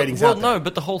of bad ratings out there. Well, no,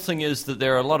 but the whole thing is that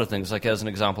there are a lot of things. Like, as an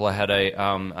example, I had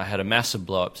a massive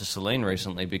blow-up to Celine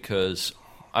recently because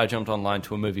I jumped online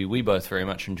to a movie we both very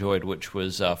much enjoyed, which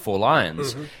was Four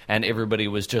Lions, and everybody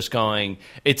was just going,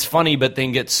 it's funny, but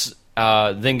then gets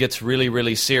really,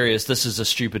 really serious. This is a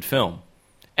stupid film.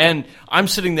 And I'm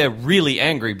sitting there really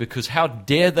angry because how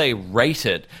dare they rate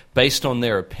it based on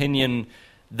their opinion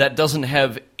that doesn't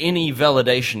have any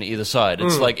validation either side.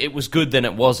 It's like, it was good, then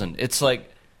it wasn't. It's like,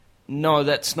 no,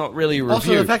 that's not really a review.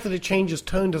 Also, the fact that it changes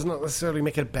tone does not necessarily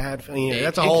make it a bad film.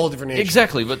 That's a whole different issue.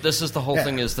 Exactly, but this is the whole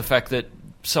thing, is the fact that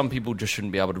some people just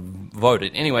shouldn't be able to vote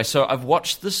it. Anyway, so I've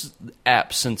watched this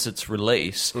app since its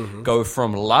release go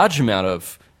from a large amount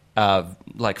of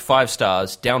 5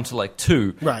 stars down to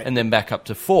 2, and then back up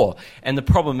to 4. And the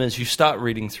problem is you start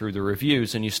reading through the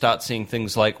reviews and you start seeing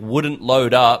things like wouldn't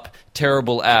load up,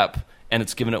 terrible app, and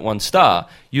it's given it 1 star.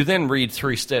 You then read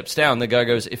 3 steps down, the guy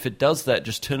goes, if it does that,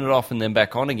 just turn it off and then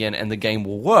back on again and the game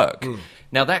will work.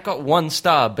 Now that got 1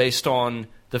 star based on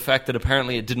the fact that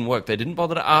apparently it didn't work. They didn't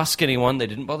bother to ask anyone. They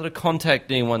didn't bother to contact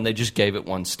anyone. They just gave it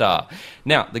 1 star.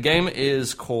 Now, the game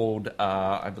is called,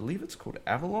 I believe it's called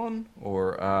Avalon,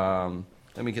 or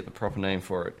let me get the proper name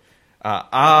for it.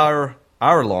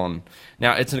 Arlon.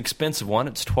 Now, it's an expensive one.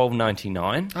 It's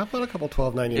 $12.99. I've got a couple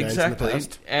 $12.99s in the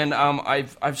past. And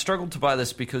I've struggled to buy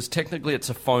this because technically it's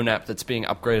a phone app that's being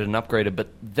upgraded, but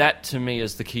that to me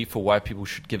is the key for why people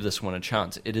should give this one a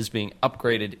chance. It is being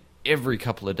upgraded every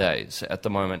couple of days at the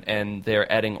moment, and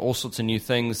they're adding all sorts of new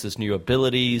things. There's new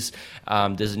abilities.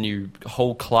 There's a new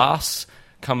whole class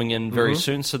coming in very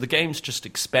soon. So the game's just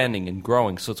expanding and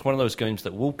growing. So it's one of those games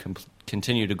that will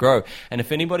continue to grow. And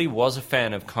if anybody was a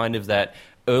fan of kind of that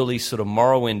early sort of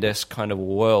Morrowind-esque kind of a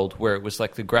world where it was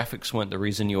like the graphics weren't the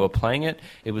reason you were playing it,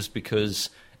 it was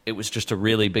because it was just a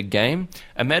really big game.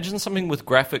 Imagine something with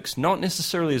graphics not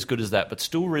necessarily as good as that, but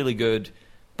still really good,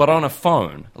 but on a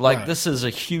phone. Like, this is a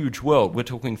huge world. We're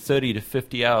talking 30 to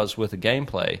 50 hours worth of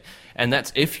gameplay, and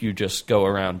that's if you just go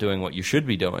around doing what you should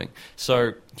be doing.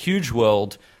 So, huge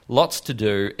world, lots to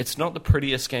do. It's not the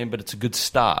prettiest game, but it's a good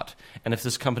start. And if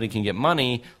this company can get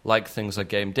money, like things like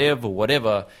Game Dev or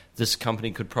whatever, this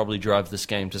company could probably drive this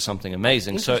game to something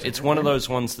amazing. So it's one of those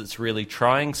ones that's really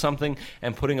trying something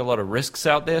and putting a lot of risks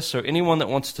out there. So anyone that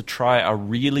wants to try a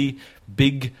really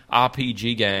big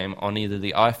RPG game on either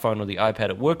the iPhone or the iPad,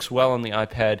 it works well on the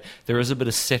iPad. There is a bit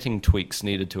of setting tweaks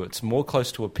needed to it. It's more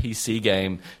close to a PC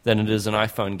game than it is an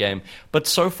iPhone game. But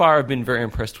so far, I've been very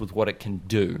impressed with what it can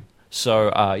do.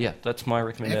 So, yeah, that's my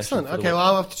recommendation. Excellent. Okay, well,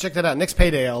 I'll have to check that out. Next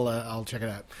payday, I'll check it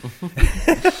out.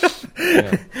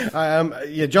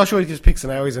 Yeah, Joshua just picks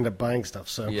and I always end up buying stuff.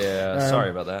 So yeah, sorry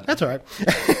about that. That's all right.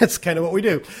 That's kind of what we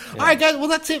do. Yeah. All right, guys, well,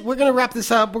 that's it. We're going to wrap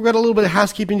this up. We've got a little bit of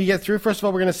housekeeping to get through. First of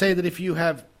all, we're going to say that if you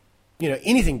have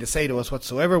anything to say to us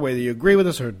whatsoever, whether you agree with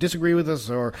us or disagree with us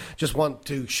or just want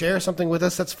to share something with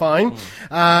us, that's fine.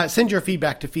 Send your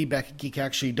feedback to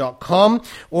feedback@geekactually.com,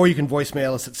 or you can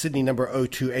voicemail us at Sydney number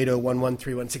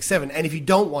 0280113167. And if you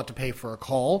don't want to pay for a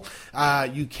call,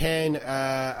 you can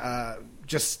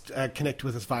just connect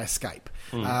with us via Skype.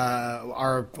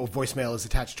 Our voicemail is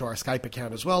attached to our Skype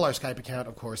account as well. Our Skype account,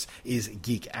 of course, is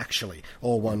Geek Actually,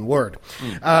 all one word.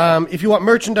 If you want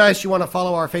merchandise, you want to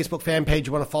follow our Facebook fan page,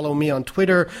 you want to follow me on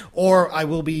Twitter, or I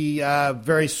will be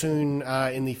very soon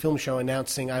in the film show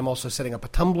announcing I'm also setting up a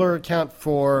Tumblr account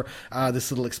for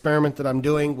this little experiment that I'm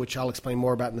doing, which I'll explain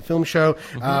more about in the film show.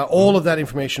 All of that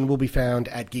information will be found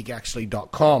at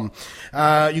geekactually.com.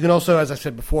 You can also, as I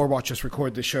said before, watch us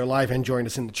record this show live and join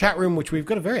us in the chat room, which we've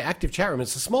got a very active chat room.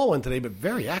 It's a small one today, but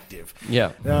very active.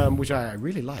 Yeah. Which I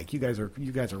really like. You guys are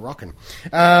rocking.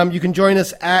 You can join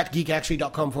us at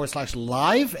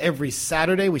geekactually.com/live every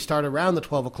Saturday. We start around the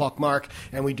 12 o'clock mark,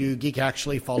 and we do Geek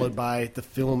Actually followed by the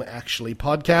Film Actually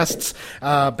podcasts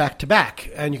back to back.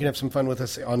 And you can have some fun with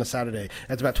us on a Saturday.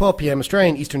 That's about 12 p.m.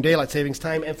 Australian Eastern Daylight Savings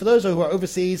Time. And for those who are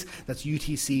overseas, that's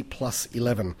UTC plus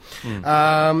 11.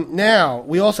 Now,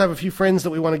 we also have a few friends that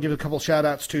we want to give a couple shout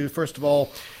outs to. First of all,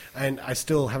 and I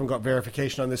still haven't got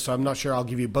verification on this, so I'm not sure. I'll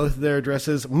give you both of their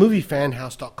addresses.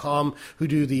 MovieFanhouse.com, who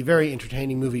do the very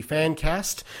entertaining Movie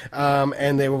Fancast.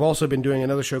 And they have also been doing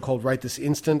another show called Right This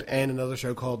Instant and another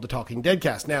show called The Talking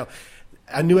Deadcast. Now,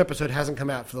 a new episode hasn't come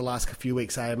out for the last few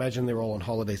weeks. I imagine they're all on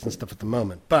holidays and stuff at the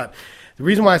moment. But the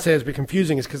reason why I say it's a bit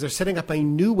confusing is because they're setting up a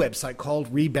new website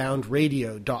called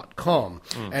ReboundRadio.com.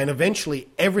 And eventually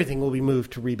everything will be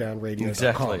moved to ReboundRadio.com.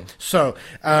 Exactly. So,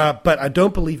 but I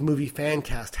don't believe Movie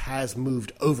Fancast has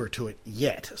moved over to it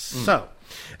yet. So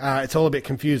it's all a bit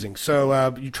confusing.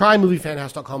 So you try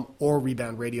MovieFanhouse.com or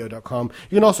ReboundRadio.com.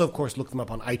 You can also, of course, look them up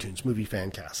on iTunes, Movie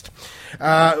Fancast.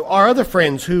 Our other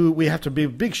friends who we have to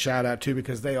give a big shout out to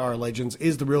because they are legends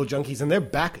is The Real Junkies, and they're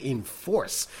back in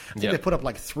force. I think they put up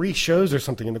like 3 shows or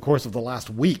something in the course of the last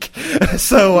week.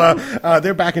 So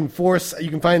they're back in force. You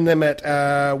can find them at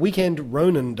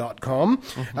weekendronin.com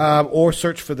or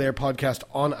search for their podcast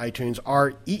on iTunes,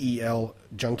 REEL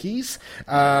Junkies,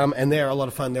 and they're a lot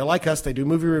of fun. They're like us. They do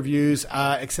movie reviews,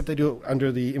 except they do it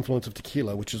under the influence of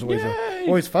tequila, which is always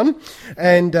always fun.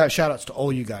 And shout outs to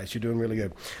all you guys. You're doing really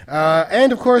good.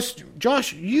 And of course,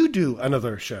 Josh, you do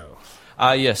another show.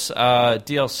 Yes,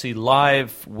 DLC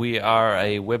Live. We are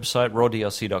a website.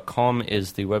 rawdlc.com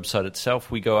is the website itself.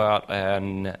 We go out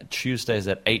on Tuesdays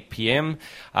at 8 p.m.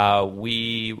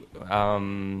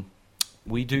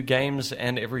 We do games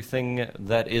and everything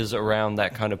that is around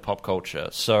that kind of pop culture.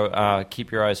 So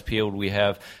keep your eyes peeled. We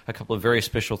have a couple of very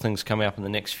special things coming up in the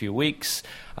next few weeks,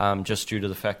 just due to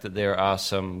the fact that there are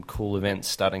some cool events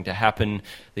starting to happen.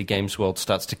 The games world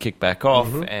starts to kick back off,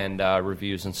 and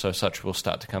reviews and such will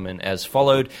start to come in as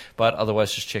followed. But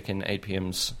otherwise, just check in 8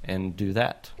 p.m.s and do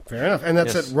that. Fair enough. And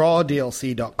that's at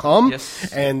rawdlc.com.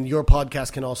 Yes. And your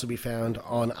podcast can also be found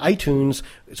on iTunes.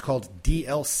 It's called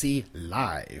DLC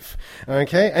Live.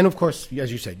 Okay. And of course,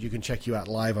 as you said, you can check you out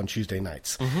live on Tuesday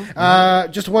nights.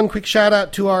 Just one quick shout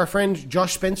out to our friend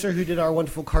Josh Spencer, who did our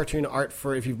wonderful cartoon art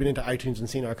for, if you've been into iTunes and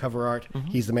seen our cover art,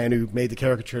 he's the man who made the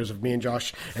caricatures of me and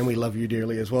Josh, and we love you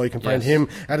dearly as well. You can find him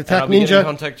at Attack I'll be Ninja. I'll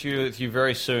contact with you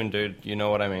very soon, dude. You know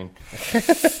what I mean.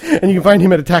 And you can find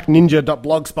him at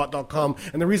attackninja.blogspot.com.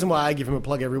 And the reason reason why I give him a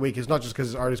plug every week is not just because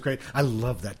his art is great. I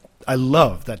love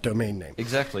that domain name.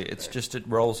 Exactly. It's just, it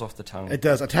rolls off the tongue. It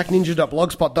does.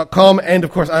 attackninja.blogspot.com, and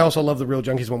of course I also love the Real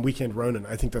Junkies one, Weekend Ronin.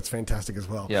 I think that's fantastic as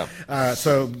well. Yeah.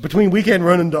 So between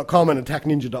weekendronin.com and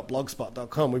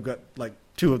attackninja.blogspot.com, we've got like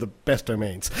two of the best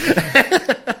domains.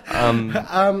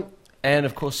 And,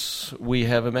 of course, we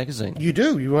have a magazine. You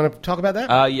do? You want to talk about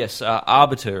that? Yes.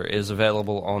 Arbiter is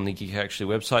available on the Geek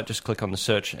Actually website. Just click on the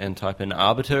search and type in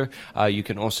Arbiter. You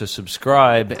can also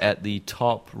subscribe at the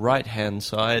top right-hand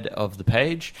side of the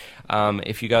page.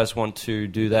 If you guys want to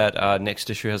do that,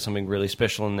 next issue has something really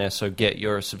special in there, so get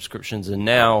your subscriptions in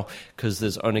now, because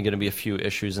there's only going to be a few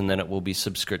issues, and then it will be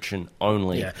subscription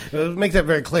only. Yeah, make that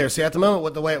very clear. See, at the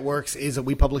moment, the way it works is that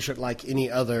we publish it like any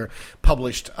other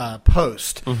published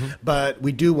post, but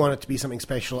we do want it to be something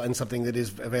special and something that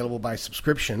is available by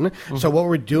subscription. So what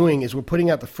we're doing is we're putting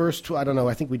out the first two, I don't know,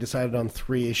 I think we decided on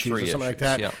 3 issues or something like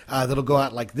that, that'll go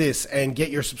out like this, and get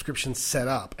your subscription set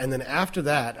up. And then after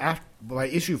that, by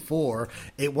issue 4,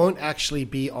 it won't actually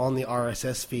be on the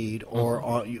RSS feed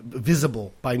or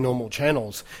visible by normal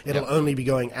channels. It'll only be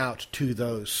going out to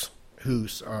those who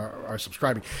are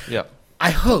subscribing. Yeah. I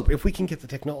hope, if we can get the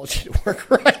technology to work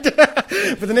right.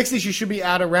 But the next issue should be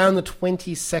out around the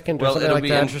 22nd or something like that. Well, it'll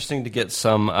be interesting to get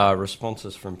some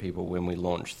responses from people when we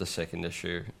launch the second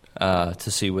issue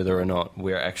to see whether or not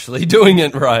we're actually doing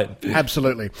it right.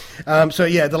 Absolutely. So,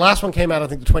 yeah, the last one came out, I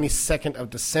think, the 22nd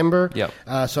of December.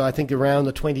 Yeah. So I think around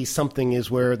the 20-something is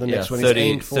where the next one is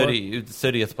aimed for.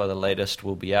 30th by the latest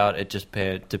will be out. It just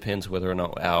depends whether or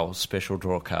not our special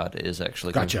draw card is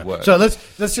actually going to work. So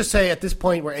let's just say at this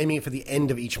point we're aiming for the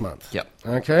end of each month. Yep.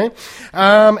 Okay.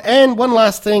 And one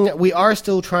last thing, we are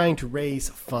still trying to raise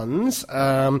funds.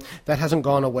 That hasn't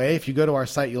gone away. If you go to our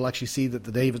site, you'll actually see that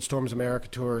the David Storms America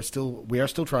tour we are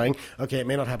still trying. Okay, it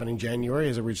may not happen in January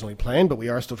as originally planned, but we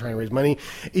are still trying to raise money.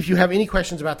 If you have any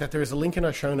questions about that, there is a link in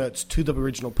our show notes to the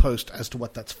original post as to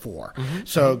what that's for.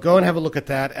 So go and have a look at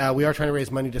that. We are trying to raise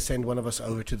money to send one of us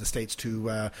over to the States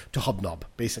to hobnob,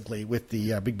 basically, with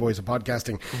the big boys of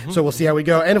podcasting. So we'll see how we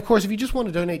go. And, of course, if you just want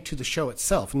to donate to the show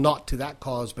itself, not to that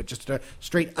cause, but just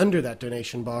straight under that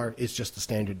donation bar is just the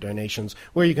standard donations,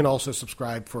 where you can also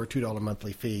subscribe for a $2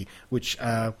 monthly fee, which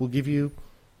will give you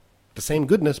the same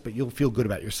goodness, but you'll feel good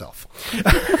about yourself.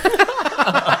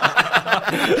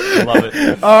 Love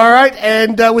it. All right,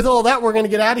 and with all that, we're going to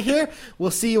get out of here.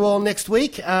 We'll see you all next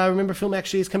week. Remember, Film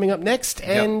Actually is coming up next,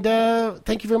 and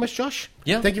thank you very much, Josh.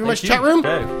 Yeah, thank you very much, chat room,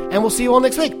 and we'll see you all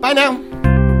next week. Bye now.